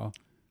they are,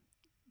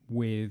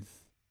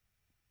 with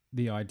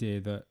the idea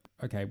that,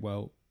 okay,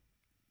 well,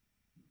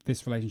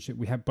 this relationship,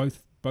 we have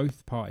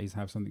both parties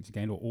have something to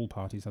gain, or all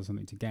parties have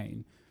something to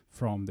gain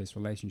from this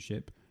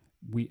relationship.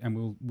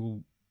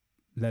 We'll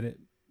let it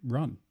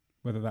run,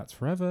 whether that's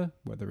forever,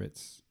 whether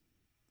it's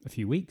a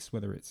few weeks,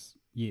 whether it's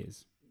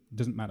years, it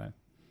doesn't matter.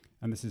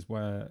 And this is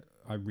where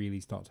I really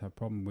start to have a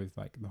problem with,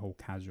 like, the whole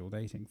casual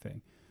dating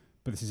thing.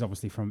 But this is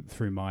obviously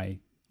through my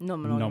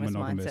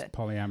non-monogamous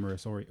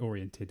polyamorous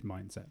oriented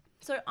mindset.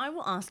 So I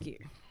will ask you.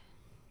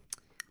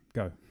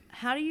 Go.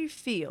 How do you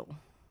feel?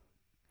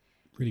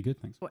 Really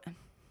good, thanks. What?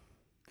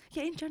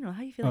 Yeah, in general,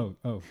 how are you feeling?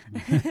 Oh. you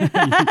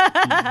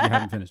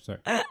haven't finished, sorry.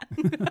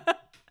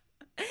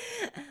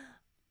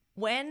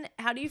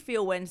 How do you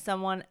feel when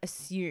someone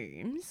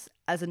assumes,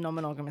 as a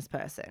non-monogamous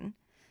person,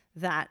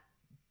 that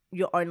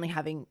you're only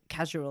having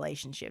casual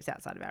relationships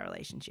outside of our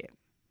relationship?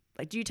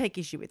 Like, do you take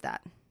issue with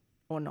that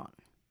or not?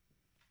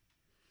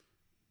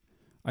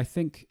 I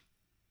think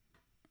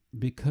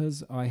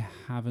because I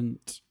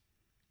haven't,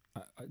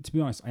 to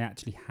be honest, I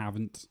actually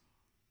haven't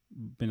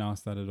been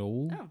asked that at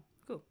all. Oh,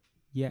 cool.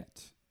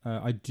 Yet.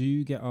 I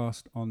do get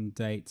asked on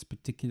dates,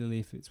 particularly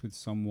if it's with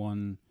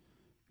someone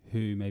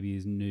who maybe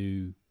is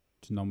new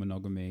to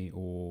non-monogamy,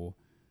 or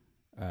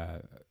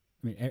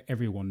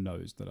everyone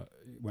knows that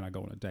when I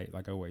go on a date,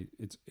 like, always,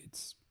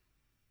 it's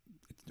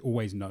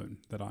always known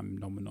that I'm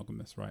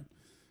non-monogamous, right?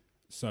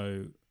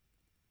 So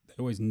they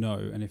always know,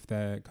 and if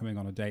they're coming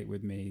on a date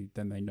with me,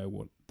 then they know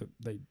what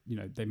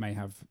they may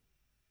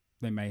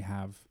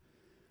have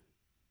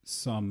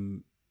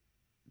some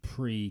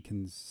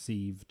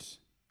preconceived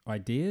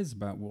ideas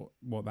about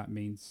what that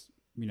means,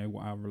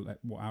 what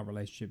our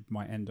relationship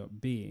might end up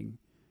being.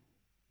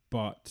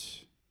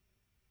 But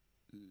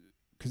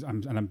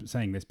I'm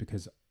saying this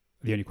because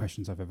the only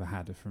questions I've ever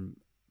had are from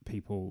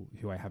people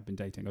who I have been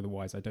dating.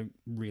 Otherwise, I don't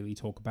really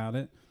talk about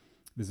it.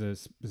 There's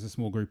a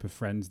small group of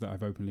friends that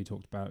I've openly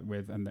talked about it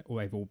with, and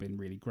they've all been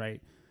really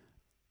great.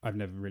 I've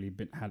never really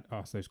had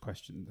asked those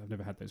questions. I've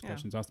never had those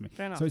questions asked to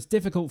me. So it's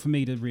difficult for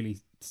me to really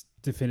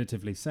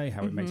definitively say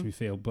how it makes me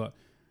feel, but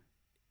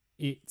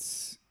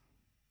it's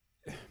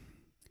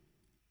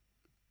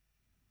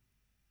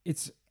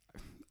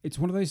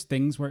one of those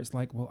things where it's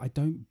like, well, I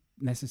don't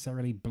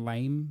necessarily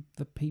blame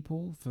the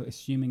people for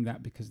assuming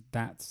that, because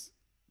that's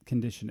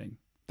conditioning.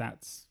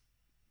 That's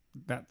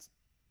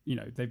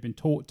they've been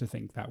taught to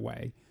think that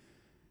way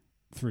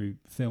through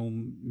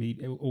film,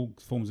 media, all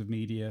forms of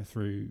media,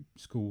 through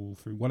school,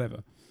 through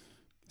whatever.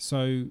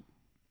 So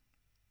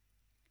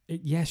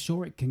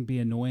it can be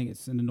annoying.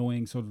 It's an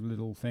annoying sort of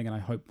little thing, and I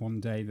hope one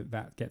day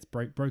that gets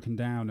broken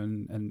down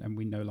and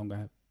we no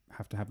longer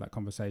have to have that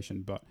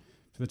conversation. But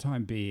for the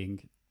time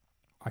being,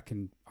 I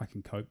can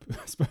cope.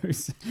 I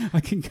suppose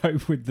I can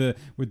cope with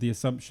the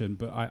assumption,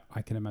 but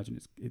I can imagine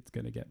it's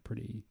going to get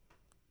pretty,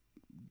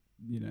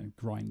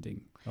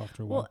 grinding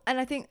after a while. Well, and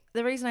I think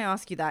the reason I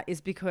ask you that is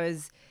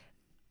because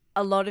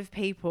a lot of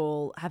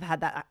people have had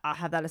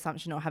that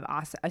assumption, or have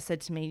asked. I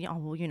said to me, "Oh,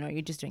 well,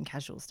 you're just doing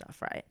casual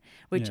stuff, right?"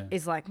 Which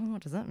is like,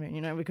 what does that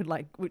mean? We could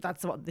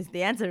that's what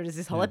the answer is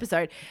this whole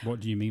episode. What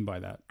do you mean by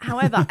that?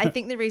 However, I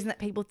think the reason that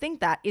people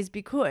think that is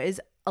because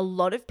a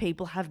lot of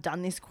people have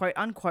done this quote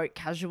unquote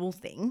casual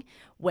thing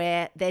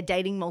where they're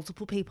dating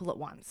multiple people at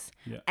once,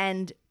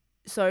 and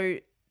so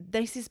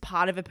this is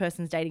part of a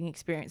person's dating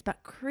experience.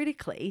 But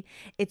critically,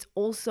 it's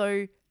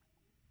also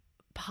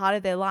part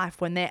of their life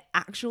when they're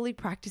actually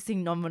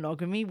practicing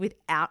non-monogamy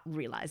without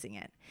realizing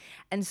it.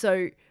 And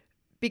so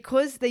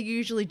because they're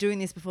usually doing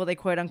this before they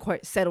quote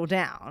unquote settle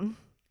down,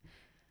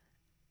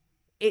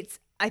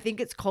 I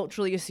think it's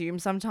culturally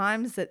assumed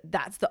sometimes that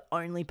that's the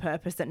only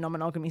purpose that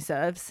non-monogamy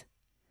serves,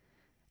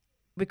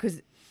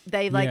 because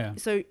they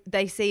so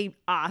they see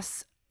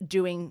us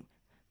doing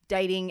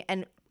dating,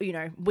 and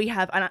we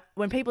have, and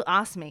when people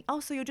ask me, oh,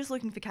 so you're just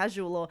looking for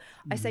casual, or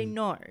I say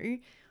no,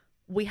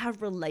 we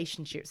have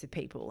relationships with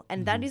people.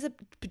 And that is a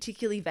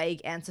particularly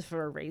vague answer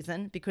for a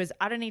reason, because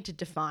I don't need to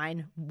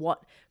define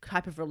what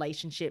type of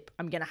relationship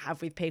I'm going to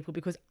have with people,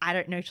 because I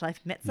don't know till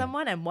I've met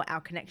someone and what our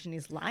connection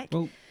is like.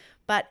 Well,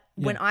 but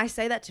when I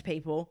say that to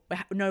people,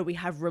 we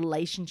have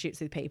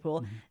relationships with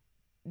people,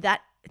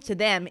 that to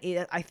them,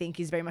 I think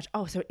is very much,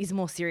 oh, so it is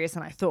more serious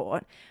than I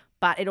thought.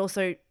 But it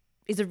also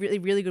is a really,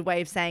 really good way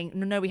of saying,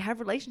 no, we have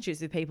relationships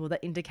with people,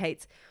 that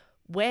indicates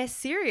we're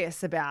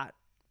serious about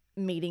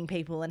meeting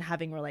people and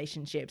having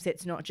relationships.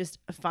 It's not just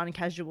a fun,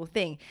 casual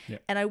thing.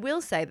 Yep. And I will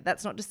say that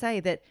that's not to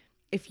say that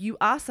if you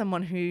are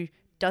someone who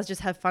does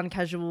just have fun,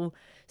 casual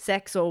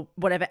sex or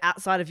whatever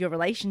outside of your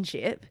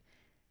relationship,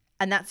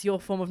 and that's your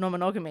form of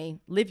non-monogamy,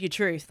 live your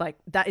truth.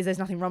 There's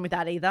nothing wrong with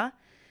that either.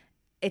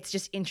 It's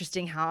just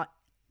interesting how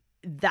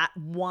that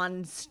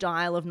one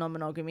style of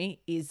non-monogamy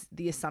is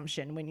the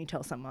assumption when you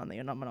tell someone that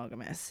you're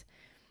non-monogamous.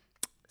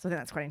 So I think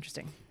that's quite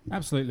interesting.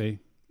 Absolutely.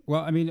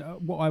 Well, I mean,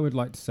 what I would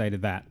like to say to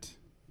that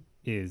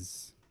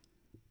is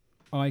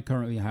I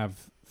currently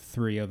have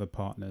 3 other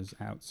partners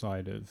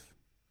outside of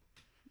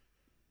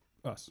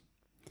us.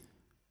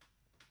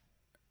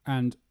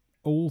 And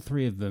all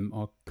 3 of them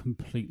are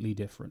completely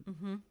different.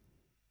 Mm-hmm.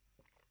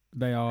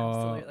 They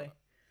are absolutely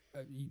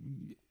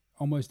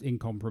almost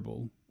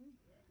incomparable.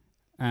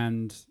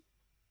 And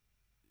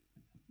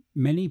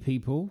many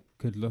people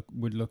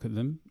would look at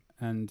them,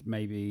 and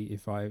maybe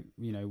if I,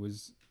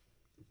 was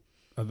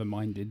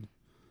other-minded,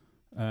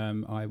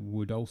 I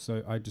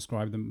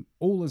describe them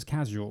all as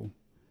casual,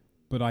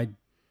 but I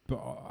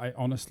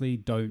honestly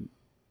don't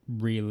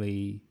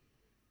really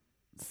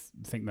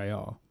think they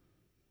are.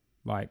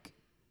 Like,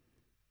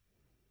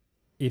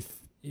 if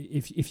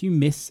you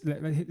miss,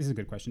 this is a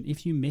good question.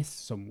 If you miss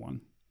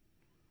someone,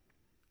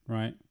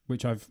 right,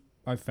 which I've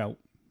felt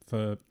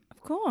for,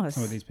 of course,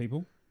 some of these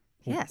people,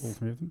 all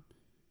 3 of them.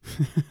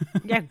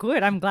 Yeah,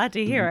 good. I'm glad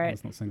to hear it.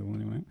 It's not single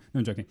anyway. No,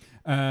 I'm joking.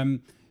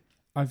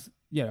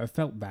 I've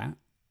felt that.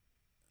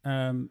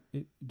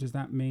 Does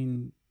that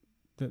mean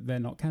that they're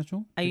not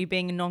casual? Are you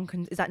being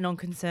is that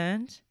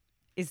non-concerned?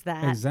 Is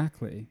that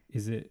exactly?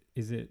 Is it?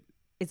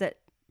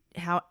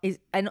 How is?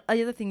 And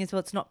the other thing is, well,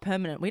 it's not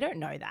permanent. We don't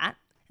know that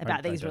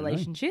about these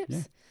relationships.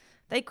 Yeah.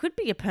 They could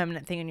be a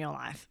permanent thing in your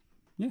life.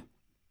 Yeah.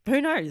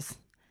 Who knows?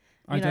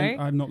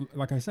 I'm not,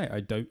 like I say,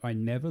 I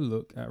never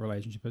look at a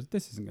relationship as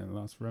this isn't going to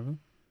last forever.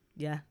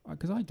 Yeah.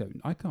 Because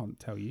I can't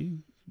tell you.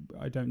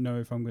 I don't know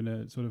if I'm going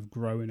to sort of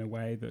grow in a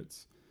way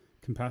that's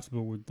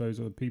compatible with those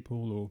other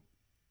people or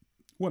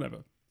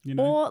whatever,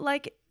 Or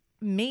like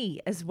me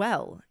as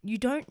well. You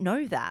don't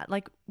know that.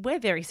 Like, we're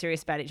very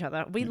serious about each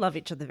other. We love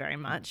each other very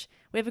much.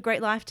 We have a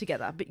great life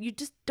together, but you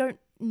just don't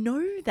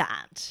know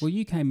that. Well,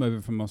 you came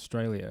over from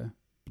Australia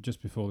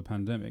just before the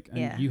pandemic,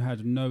 and you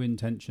had no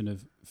intention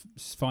of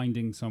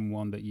finding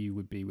someone that you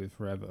would be with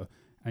forever,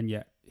 and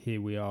yet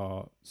here we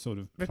are sort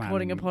of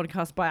recording a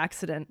podcast by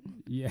accident.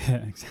 Yeah,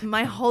 exactly.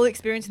 My whole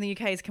experience in the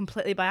UK is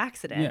completely by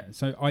accident. Yeah,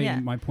 so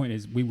my point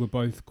is, we were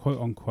both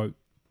quote unquote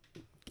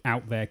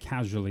out there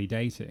casually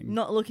dating,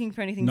 not looking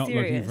for anything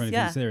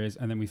serious.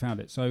 And then we found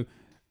it. So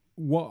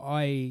what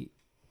I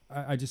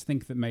just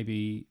think that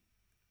maybe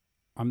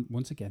I'm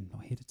once again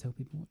not here to tell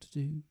people what to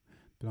do,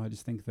 but I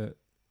just think that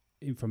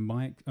from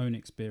my own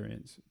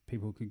experience,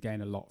 people could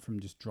gain a lot from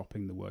just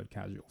dropping the word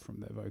casual from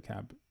their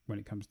vocab when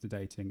it comes to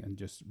dating and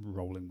just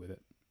rolling with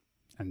it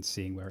and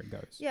seeing where it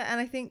goes. Yeah, and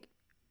I think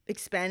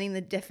expanding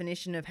the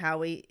definition of how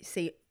we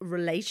see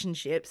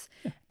relationships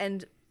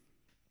and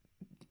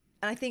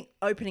I think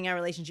opening our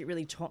relationship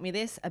really taught me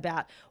this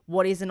about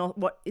what is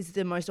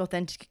the most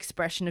authentic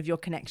expression of your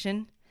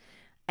connection.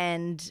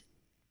 And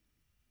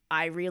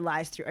I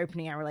realized through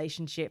opening our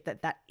relationship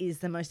that is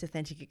the most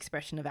authentic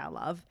expression of our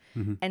love.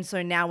 Mm-hmm. And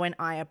so now when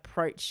I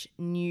approach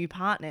new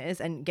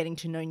partners and getting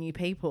to know new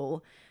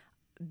people,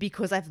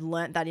 because I've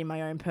learnt that in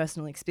my own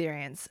personal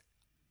experience,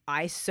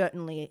 I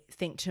certainly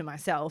think to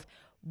myself,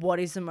 what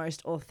is the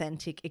most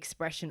authentic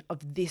expression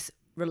of this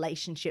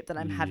relationship that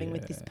I'm having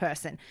with this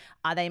person?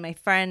 Are they my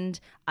friend?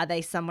 Are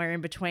they somewhere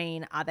in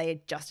between? Are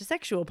they just a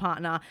sexual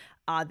partner?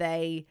 Are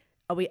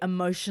we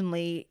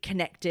emotionally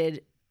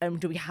connected?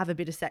 Do we have a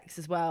bit of sex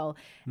as well?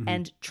 Mm-hmm.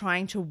 And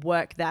trying to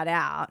work that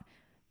out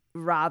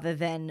rather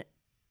than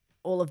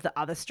all of the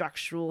other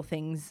structural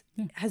things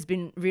has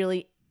been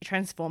really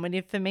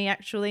transformative for me,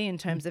 actually, in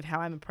terms of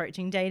how I'm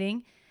approaching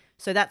dating.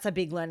 So that's a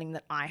big learning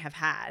that I have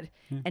had,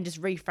 and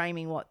just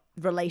reframing what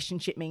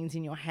relationship means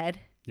in your head.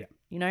 Yeah.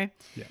 You know?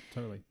 Yeah,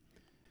 totally.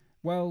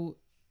 Well,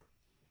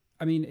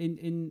 I mean,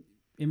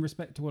 in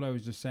respect to what I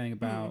was just saying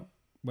about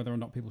whether or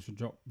not people should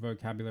drop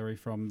vocabulary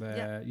from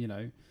their, you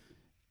know,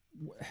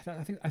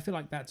 I feel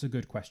like that's a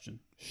good question.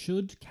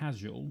 Should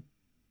casual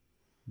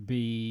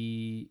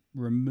be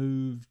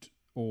removed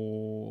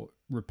or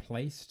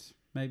replaced,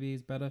 maybe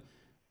is better,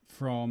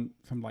 from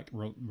like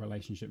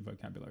relationship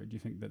vocabulary? Do you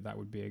think that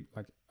would be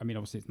I mean,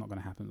 obviously it's not going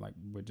to happen, like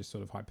we're just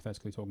sort of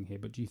hypothetically talking here,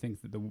 but do you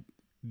think that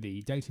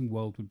the dating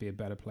world would be a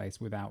better place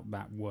without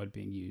that word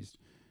being used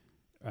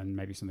and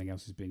maybe something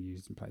else is being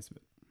used in place of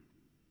it?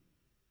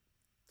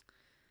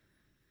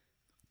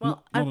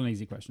 Well, not an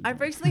easy question.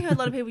 I've recently heard a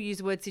lot of people use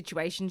the word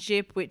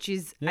situationship, which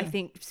is, I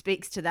think,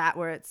 speaks to that,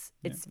 where it's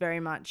very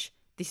much,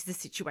 this is a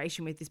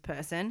situation with this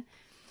person.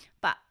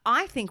 But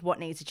I think what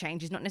needs to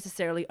change is not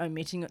necessarily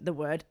omitting the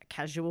word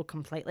casual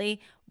completely.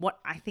 What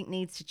I think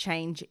needs to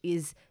change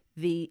is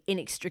the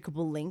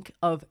inextricable link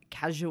of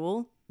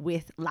casual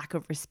with lack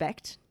of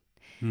respect.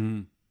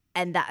 Mm.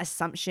 And that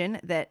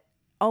assumption that,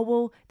 oh,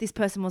 well, this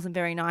person wasn't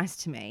very nice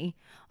to me.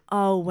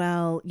 Oh,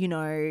 well, you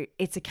know,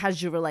 it's a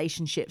casual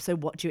relationship, so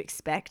what do you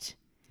expect?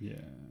 Yeah.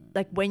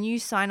 Like when you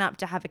sign up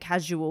to have a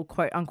casual,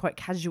 quote unquote,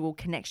 casual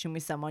connection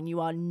with someone,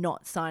 you are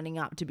not signing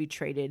up to be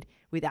treated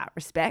without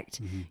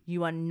respect. Mm-hmm.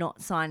 You are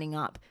not signing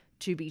up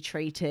to be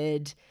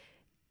treated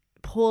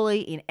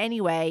poorly in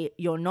any way.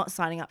 You're not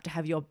signing up to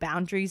have your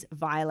boundaries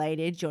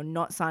violated. You're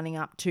not signing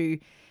up to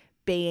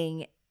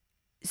being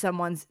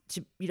someone's,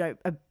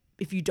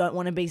 if you don't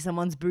want to be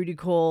someone's booty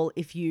call,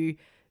 you're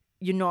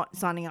not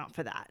signing up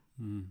for that.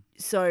 Mm.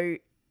 So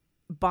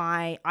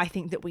I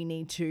think that we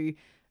need to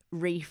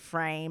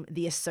reframe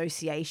the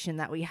association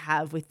that we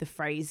have with the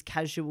phrase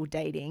casual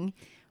dating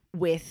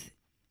with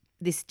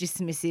this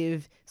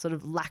dismissive sort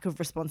of lack of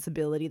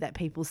responsibility that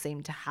people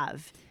seem to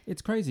have.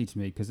 It's crazy to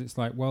me because it's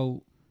like,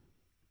 well,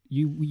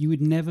 you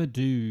would never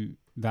do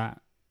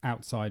that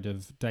outside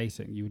of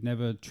dating. You would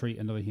never treat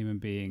another human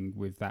being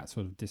with that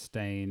sort of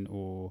disdain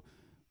or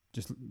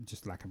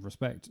just lack of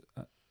respect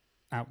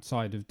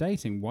outside of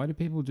dating. Why do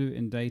people do it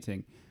in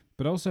dating?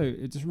 But also,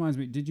 it just reminds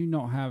me, did you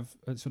not have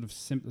a sort of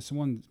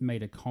someone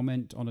made a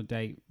comment on a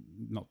date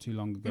not too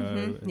long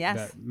ago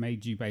that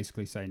made you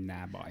basically say,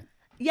 nah, bye?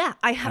 Yeah,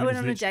 I went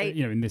on a date.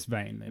 You know, in this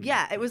vein. Maybe.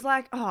 Yeah, it was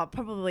like,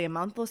 probably a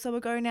month or so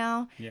ago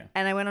now. Yeah.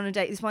 And I went on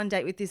this one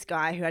date with this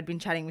guy who I'd been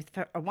chatting with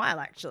for a while,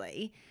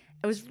 actually.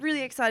 I was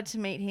really excited to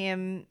meet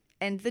him.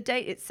 And the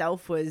date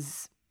itself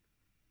was,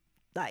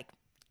 like,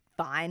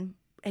 fine.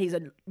 He's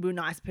a real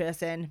nice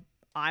person.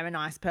 I'm a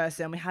nice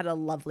person. We had a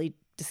lovely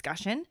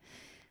discussion.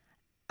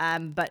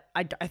 But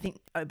I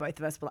think both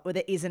of us were like, well,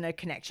 there isn't a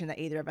connection that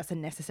either of us are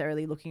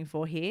necessarily looking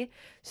for here.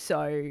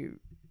 So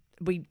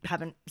we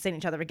haven't seen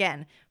each other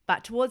again.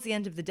 But towards the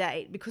end of the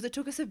date, because it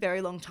took us a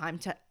very long time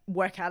to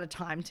work out a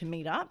time to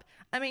meet up.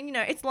 I mean, you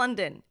know, it's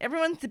London.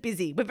 Everyone's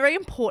busy. We're very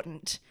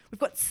important. We've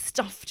got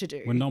stuff to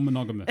do. We're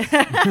non-monogamous.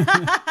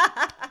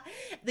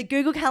 The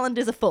Google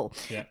calendars are full.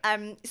 Yeah.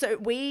 So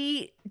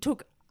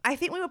I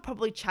think we were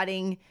probably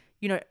chatting,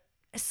 you know,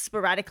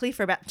 sporadically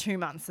for about 2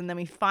 months, and then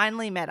we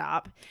finally met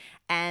up,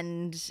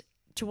 and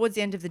towards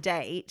the end of the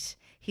date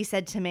he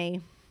said to me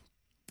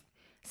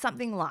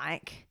something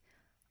like,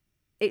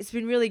 it's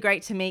been really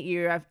great to meet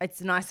you,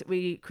 it's nice that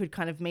we could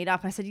kind of meet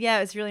up. And I said,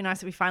 yeah, it's really nice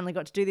that we finally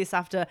got to do this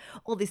after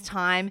all this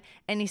time.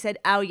 And he said,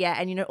 oh yeah,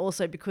 and you know,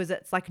 also because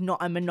it's like not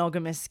a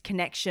monogamous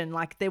connection,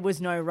 like there was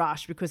no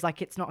rush because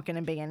like it's not going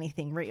to be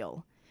anything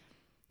real,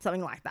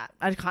 something like that.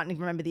 I can't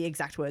even remember the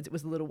exact words, it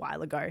was a little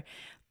while ago.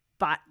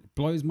 But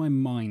blows my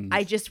mind.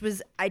 I just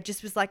was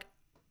like,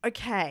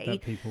 okay,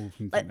 that people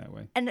can think that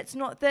way. And it's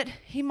not that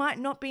he might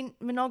not be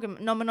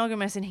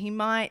non-monogamous, and he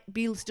might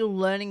be still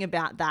learning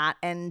about that,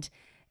 and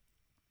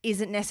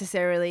isn't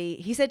necessarily.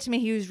 He said to me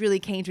he was really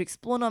keen to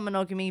explore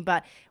non-monogamy,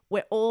 but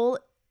we're all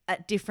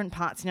at different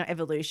parts in our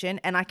evolution,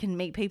 and I can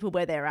meet people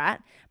where they're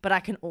at, but I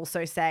can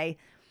also say,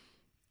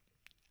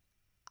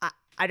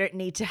 I don't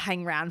need to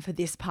hang around for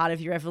this part of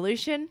your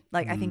evolution.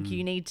 Like, I think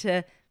you need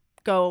to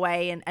go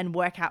away and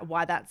work out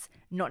why that's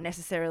not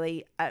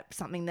necessarily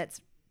something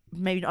that's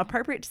maybe not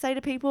appropriate to say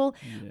to people.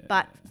 Yeah.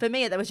 But for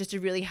me, that was just a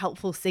really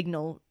helpful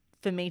signal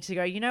for me to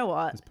go, you know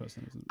what? This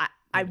person isn't.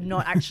 I'm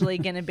not actually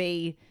going to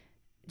be,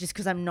 just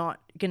because I'm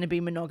not going to be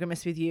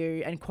monogamous with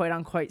you and quote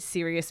unquote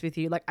serious with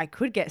you. Like, I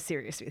could get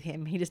serious with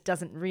him. He just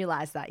doesn't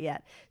realize that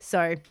yet.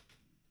 So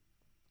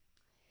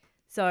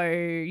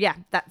yeah,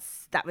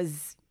 that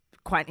was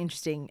quite an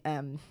interesting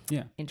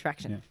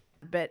interaction. Yeah.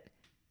 But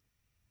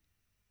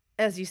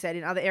as you said,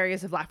 in other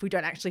areas of life, we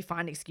don't actually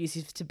find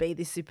excuses to be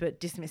this super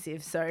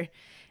dismissive. So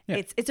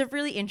it's a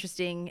really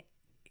interesting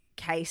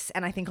case.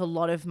 And I think a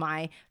lot of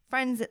my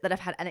friends that have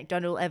had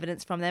anecdotal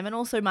evidence from them, and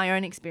also my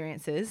own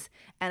experiences,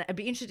 and I'd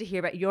be interested to hear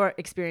about your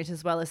experience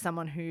as well, as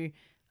someone who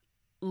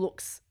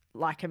looks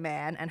like a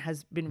man and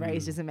has been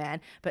raised as a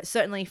man, but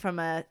certainly from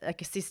a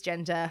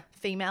cisgender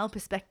female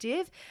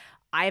perspective,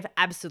 I've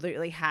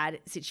absolutely had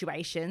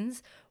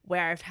situations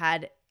where I've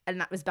had, and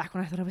that was back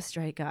when I thought I was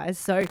straight, guys.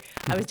 So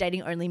I was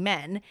dating only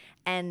men,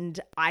 and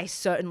I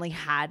certainly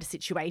had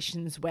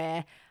situations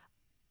where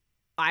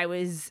I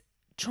was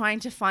trying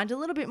to find a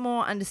little bit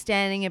more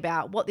understanding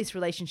about what this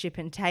relationship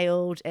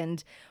entailed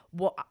and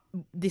what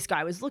this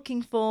guy was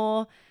looking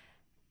for.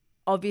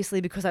 Obviously,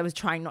 because I was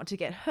trying not to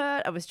get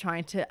hurt, I was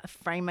trying to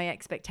frame my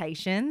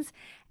expectations,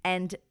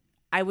 and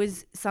I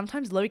was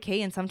sometimes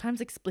low-key and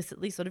sometimes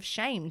explicitly sort of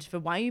shamed for,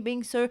 why are you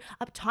being so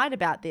uptight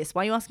about this?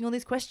 Why are you asking all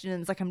these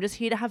questions? Like, I'm just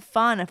here to have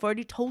fun. I've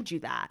already told you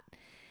that.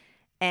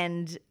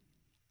 And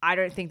I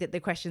don't think that the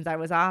questions I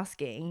was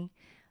asking,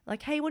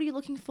 like, hey, what are you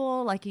looking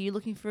for? Like, are you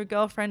looking for a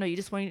girlfriend, or you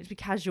just wanting it to be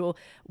casual,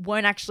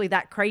 weren't actually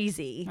that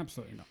crazy.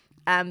 Absolutely not.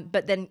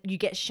 But then you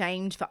get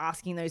shamed for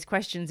asking those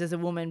questions as a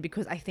woman,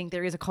 because I think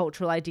there is a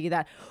cultural idea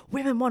that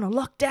women want to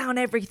lock down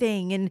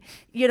everything and,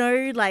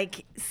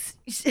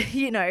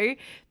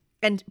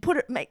 and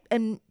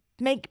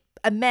make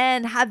a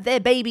man have their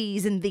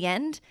babies in the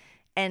end.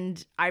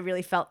 And I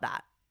really felt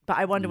that. But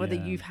I wonder whether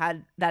you've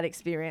had that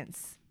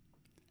experience,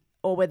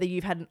 or whether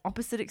you've had an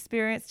opposite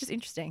experience. Just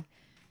interesting.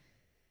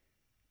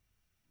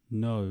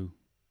 No.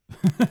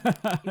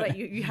 Wait,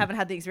 you haven't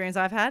had the experience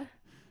I've had?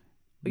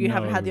 Or you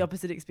haven't had the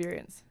opposite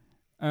experience?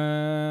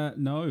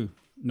 No.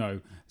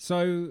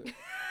 So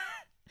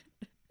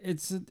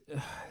it's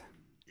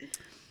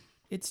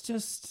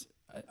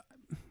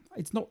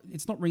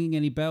not ringing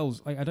any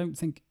bells. I don't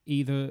think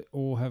either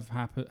or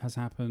has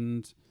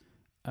happened.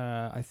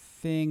 I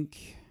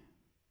think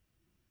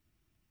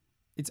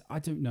I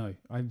don't know.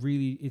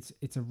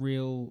 It's a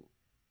real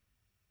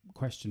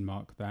question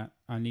mark that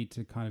I need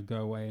to kind of go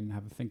away and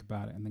have a think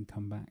about it and then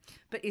come back.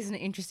 But isn't it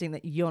interesting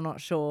that you're not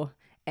sure,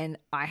 and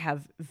I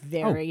have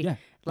very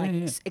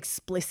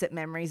explicit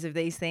memories of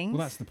these things?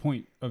 Well, that's the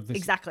point of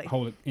this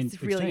whole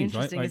it's really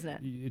interesting, right? Isn't it?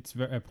 It's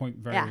a point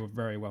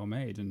very well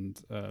made, and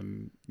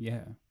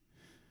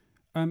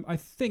I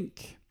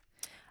think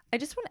I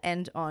just want to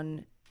end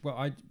on. Well,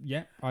 I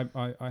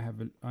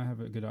have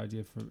a good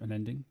idea for an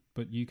ending,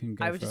 but you can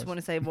go. I just want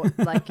to say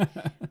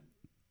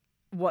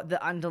what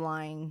the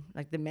underlying,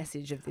 the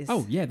message of this.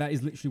 Oh yeah, that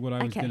is literally what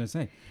I was going to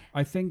say.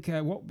 I think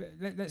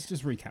let's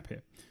just recap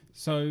here.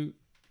 So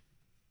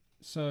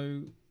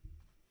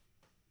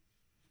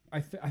I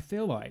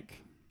feel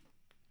like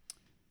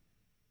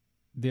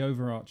the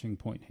overarching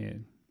point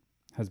here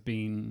has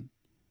been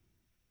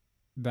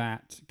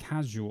that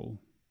casual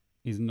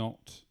is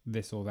not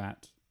this or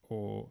that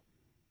or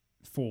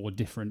 4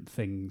 different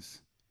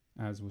things,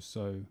 as was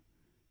so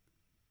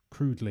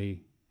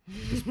crudely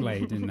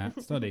displayed in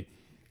that study.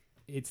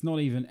 It's not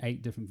even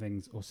 8 different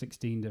things or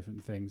 16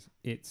 different things.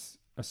 It's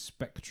a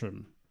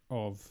spectrum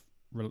of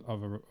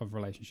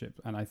relationships.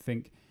 And I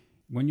think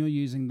when you're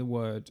using the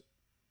word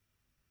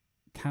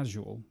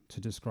casual to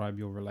describe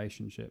your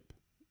relationship,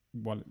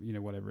 whether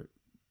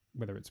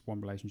it's one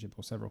relationship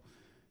or several,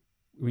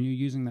 when you're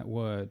using that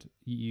word,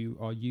 you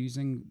are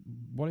using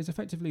what is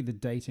effectively the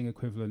dating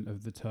equivalent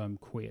of the term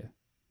queer.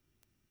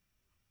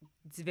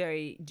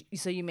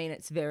 So you mean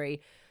it's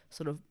very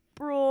sort of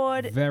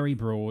broad? Very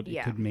broad.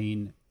 Yeah. It could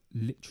mean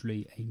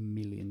literally a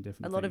million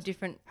different things. A lot of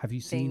different Have you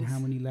seen how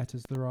many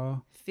letters there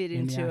are fit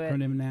in into the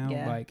acronym now?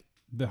 Yeah. Like,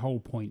 the whole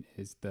point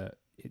is that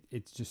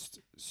it's just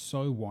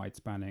so wide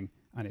spanning,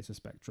 and it's a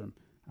spectrum.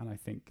 And I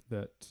think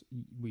that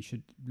we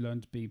should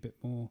learn to be a bit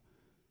more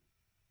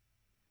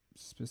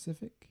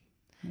specific,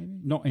 maybe.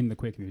 Not in the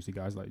queer community,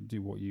 guys, like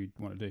do what you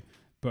want to do,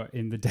 but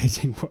in the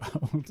dating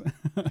world.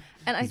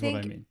 And I think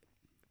what I mean.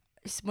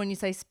 When you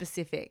say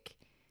specific,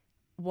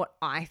 what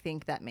I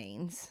think that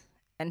means,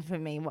 and for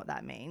me what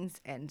that means,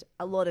 and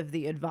a lot of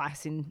the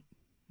advice in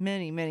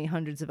many, many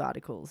hundreds of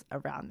articles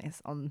around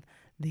this on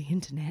the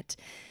internet,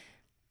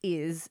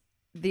 is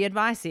the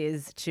advice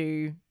is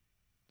to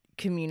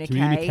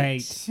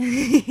communicate.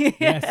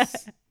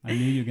 Yes, I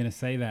knew you were going to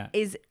say that.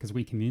 Because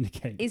we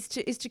communicate. Is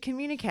to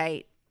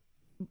communicate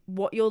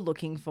what you're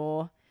looking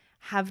for.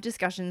 Have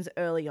discussions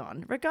early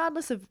on,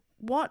 regardless of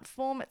what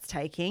form it's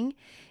taking.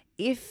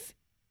 If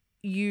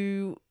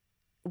you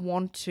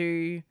want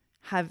to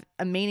have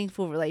a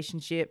meaningful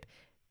relationship,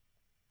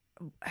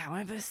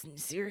 however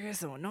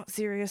serious or not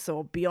serious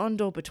or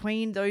beyond or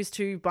between those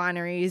two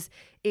binaries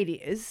it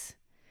is,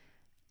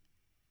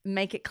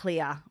 make it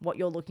clear what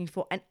you're looking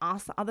for and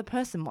ask the other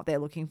person what they're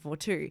looking for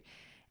too.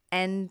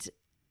 And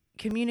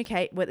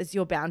communicate what is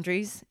your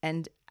boundaries.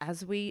 And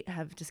as we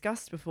have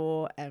discussed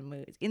before, and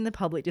we're in the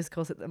public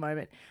discourse at the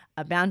moment,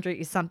 a boundary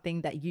is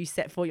something that you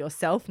set for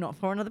yourself, not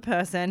for another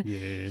person.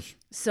 Yes.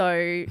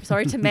 So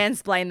sorry to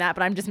mansplain that,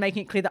 but I'm just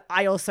making it clear that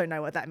I also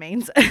know what that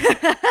means.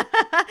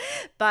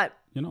 But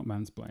you're not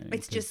mansplaining.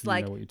 It's just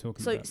like, know what you're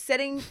talking so about.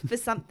 setting for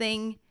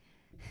something,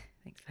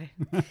 thanks,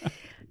 babe.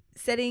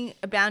 Setting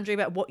a boundary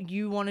about what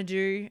you want to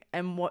do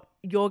and what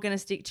you're going to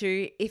stick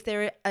to. If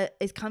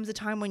it comes a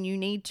time when you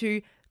need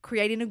to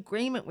create an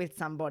agreement with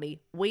somebody,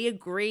 we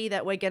agree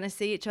that we're going to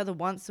see each other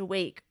once a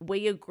week.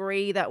 We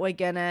agree that we're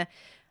going to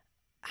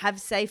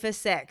have safer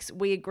sex.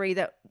 We agree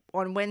that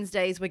on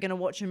Wednesdays we're going to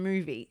watch a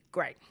movie.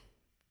 Great.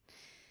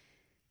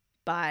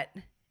 But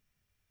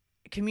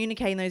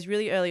communicating those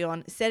really early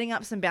on, setting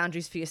up some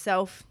boundaries for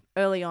yourself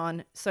early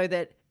on so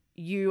that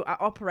you are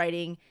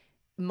operating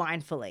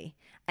mindfully.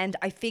 And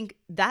I think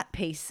that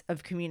piece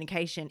of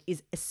communication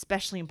is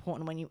especially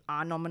important when you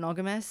are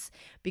non-monogamous,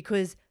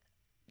 because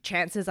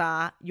chances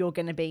are you're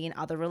going to be in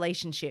other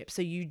relationships.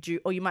 So you do,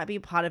 or you might be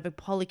a part of a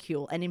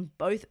polycule. And in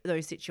both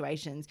those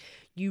situations,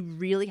 you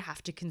really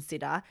have to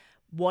consider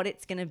what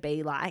it's going to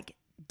be like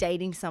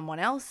dating someone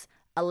else,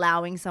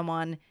 allowing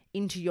someone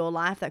into your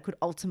life that could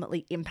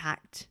ultimately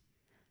impact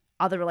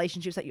other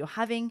relationships that you're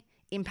having,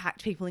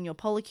 impact people in your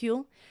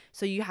polycule.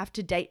 So you have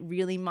to date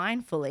really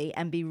mindfully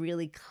and be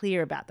really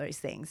clear about those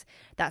things.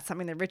 That's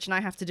something that Rich and I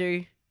have to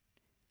do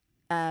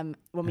when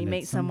we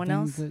meet someone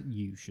else. That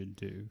you should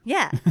do.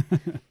 Yeah.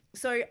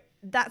 So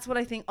that's what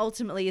I think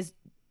ultimately is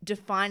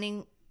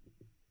defining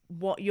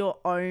what your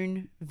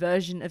own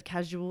version of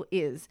casual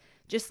is.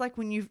 Just like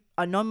when you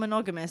are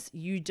non-monogamous,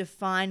 you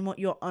define what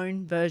your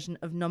own version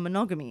of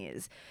non-monogamy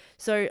is.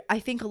 So I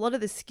think a lot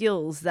of the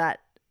skills that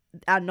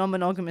our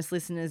non-monogamous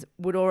listeners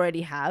would already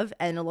have,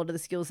 and a lot of the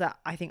skills that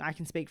I think I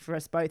can speak for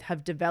us both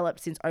have developed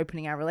since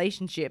opening our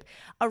relationship,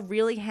 are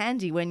really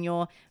handy when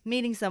you're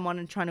meeting someone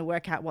and trying to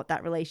work out what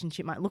that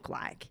relationship might look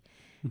like.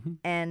 Mm-hmm.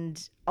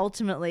 And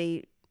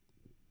ultimately,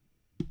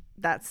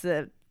 that's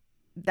the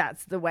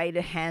way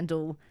to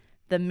handle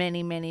the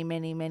many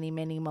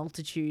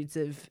multitudes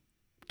of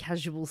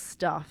casual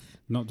stuff.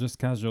 Not just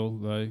casual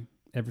though.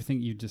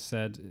 Everything you just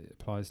said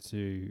applies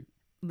to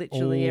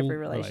literally all every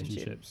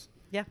relationships.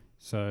 Yeah.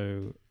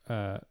 So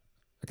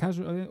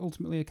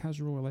ultimately a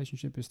casual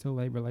relationship is still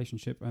a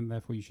relationship, and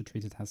therefore you should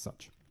treat it as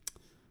such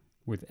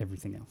with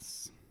everything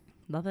else.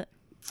 Love it.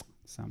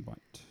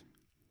 Soundbite.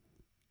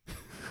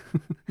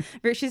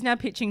 Rich is now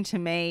pitching to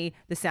me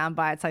the sound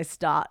bites I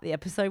start the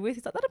episode with.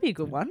 He's like, that'll be a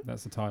good one.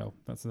 That's the title.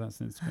 That's an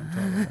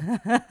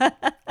Instagram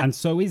title. And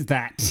so is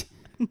that.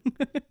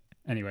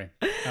 Anyway.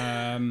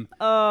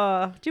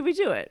 Did we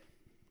do it?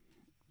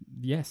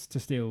 Yes, to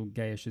steal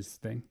Gayish's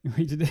thing.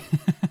 We did it.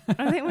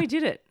 I think we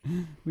did it.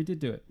 We did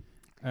do it.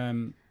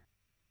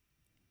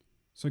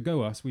 So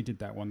go us. We did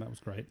that one. That was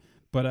great.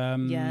 But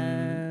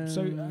yes.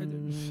 So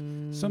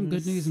some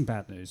good news and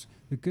bad news.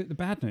 The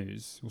bad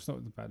news. We'll start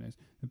with the bad news.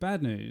 The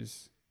bad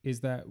news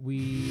is that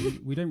we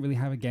don't really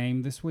have a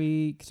game this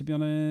week. To be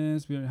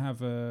honest, we don't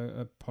have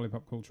a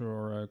polypop culture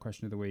or a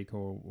question of the week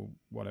or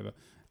whatever.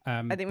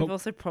 I think we've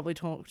also probably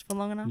talked for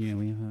long enough. Yeah,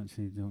 we have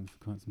actually talked for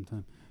quite some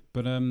time.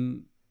 But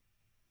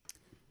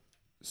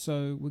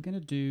so we're going to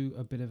do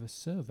a bit of a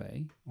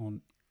survey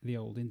on the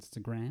old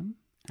Instagram,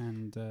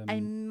 and I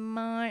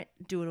might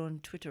do it on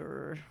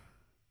Twitter.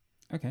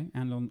 Okay,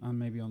 and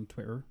maybe on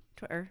Twitter.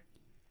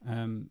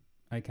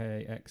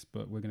 AKA X,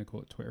 but we're going to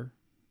call it Twitter.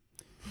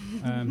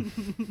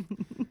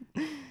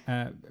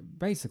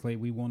 Basically,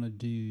 we want to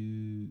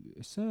do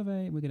a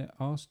survey. We're going to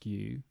ask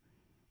you,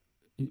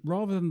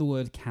 rather than the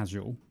word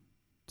casual,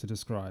 to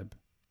describe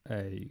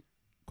a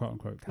quote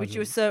unquote casual, which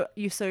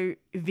you're so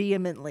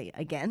vehemently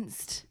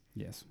against.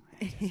 Yes,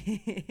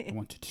 I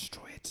want to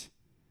destroy it.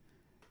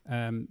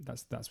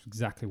 That's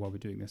exactly why we're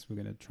doing this. We're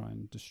going to try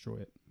and destroy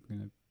it. We're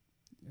going to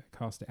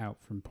cast it out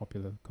from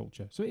popular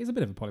culture. So it is a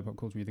bit of a polypop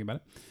culture when you think about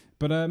it.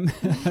 But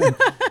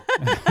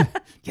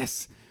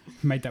yes,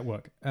 made that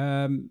work.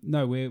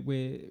 No,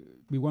 we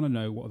want to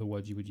know what other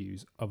words you would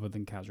use other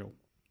than casual.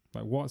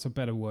 Like, what's a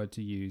better word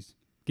to use?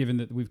 Given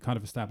that we've kind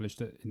of established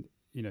that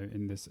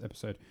in this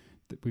episode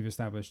that we've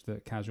established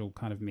that casual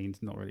kind of means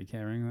not really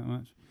caring that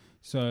much.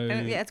 So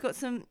yeah, it's got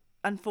some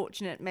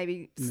unfortunate,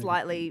 maybe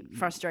slightly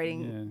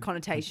frustrating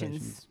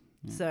connotations.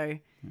 Yeah.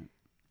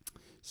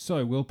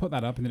 So we'll put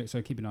that up in the next.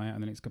 So keep an eye out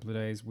in the next couple of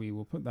days. We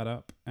will put that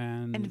up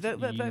and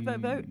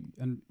vote.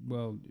 And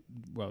well,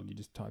 you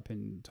just type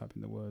in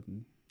the word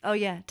and Oh,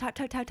 yeah. Type.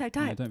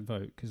 Yeah, don't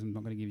vote because I'm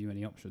not going to give you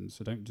any options.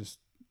 So don't just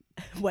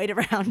wait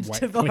around to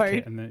click vote.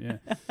 It and then,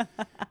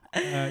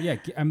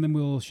 and then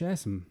we'll share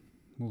some.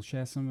 We'll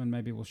share some, and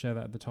maybe we'll share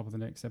that at the top of the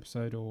next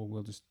episode, or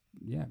we'll just,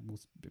 we'll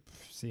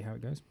see how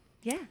it goes.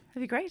 Yeah,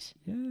 that'd be great.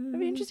 Yeah, it'd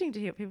be interesting to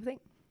hear what people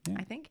think. Yeah.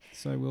 I think.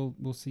 So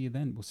we'll see you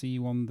then. We'll see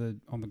you on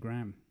the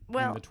gram.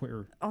 Well, on the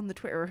Twitter. On the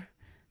Twitter.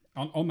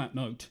 On that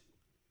note.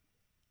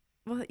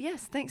 Well,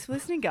 yes. Thanks for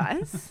listening,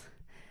 guys.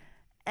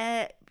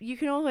 You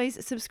can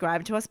always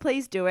subscribe to us.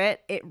 Please do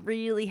it. It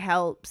really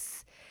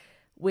helps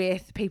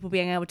with people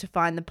being able to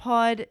find the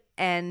pod,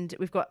 and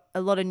we've got a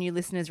lot of new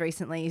listeners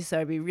recently, so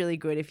it'd be really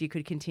good if you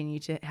could continue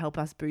to help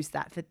us boost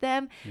that for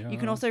them. Yeah. You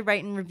can also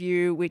rate and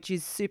review, which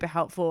is super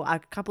helpful.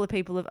 A number of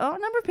people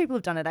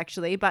have done it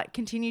actually, but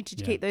continue to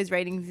keep those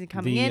ratings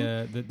coming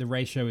in. The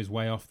ratio is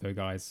way off though,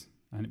 guys,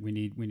 and we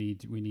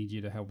need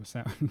you to help us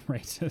out and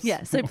rate us.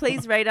 Yeah, so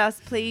please rate us,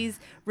 please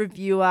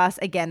review us.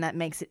 Again, that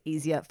makes it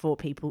easier for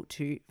people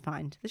to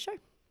find the show.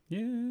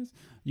 Yes.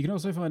 You can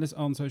also find us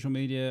on social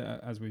media,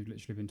 as we've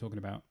literally been talking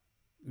about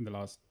in the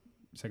last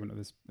segment of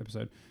this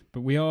episode.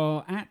 But we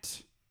are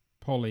at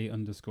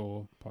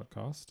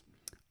Polly_podcast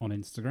on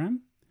Instagram,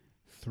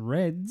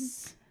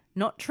 Threads.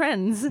 Not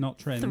trends.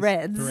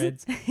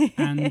 Threads.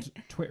 And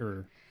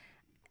Twitter.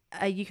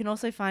 You can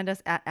also find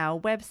us at our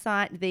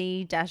website,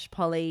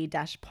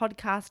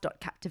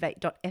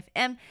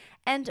 the-poly-podcast.captivate.fm.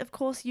 And of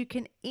course, you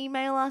can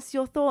email us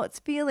your thoughts,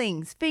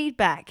 feelings,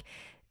 feedback,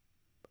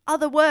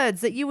 other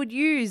words that you would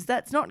use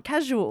that's not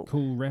casual.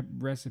 Cool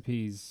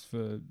recipes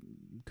for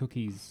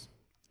cookies.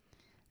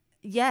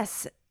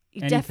 Yes,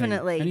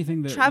 definitely.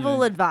 Anything that,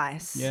 travel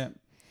advice. Yeah.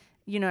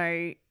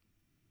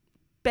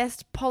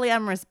 Best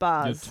polyamorous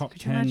bars. The top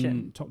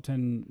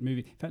 10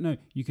 movie. In fact, no,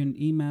 you can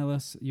email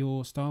us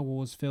your Star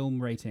Wars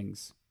film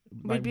ratings.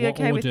 We'd be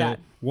okay with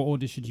that. What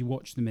order should you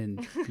watch them in?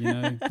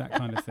 That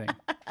kind of thing.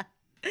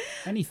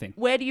 Anything.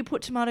 Where do you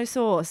put tomato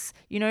sauce?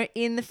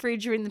 In the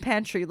fridge or in the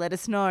pantry? Let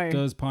us know.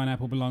 Does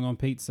pineapple belong on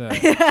pizza?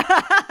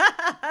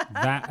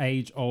 That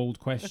age-old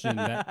question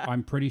that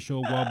I'm pretty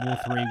sure World War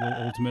III will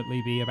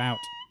ultimately be about.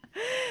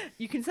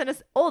 You can send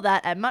us all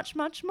that and much,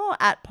 much more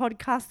at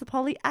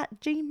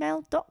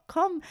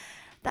podcastthepoly@gmail.com.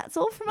 That's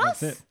all from us.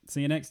 That's it.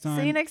 See you next time.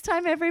 See you next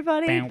time,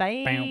 everybody. Bye.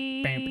 Okay,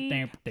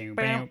 bye.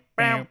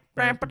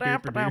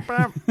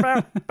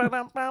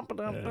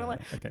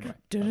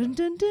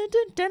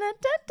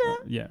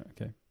 Yeah,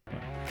 okay.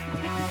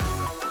 Bye.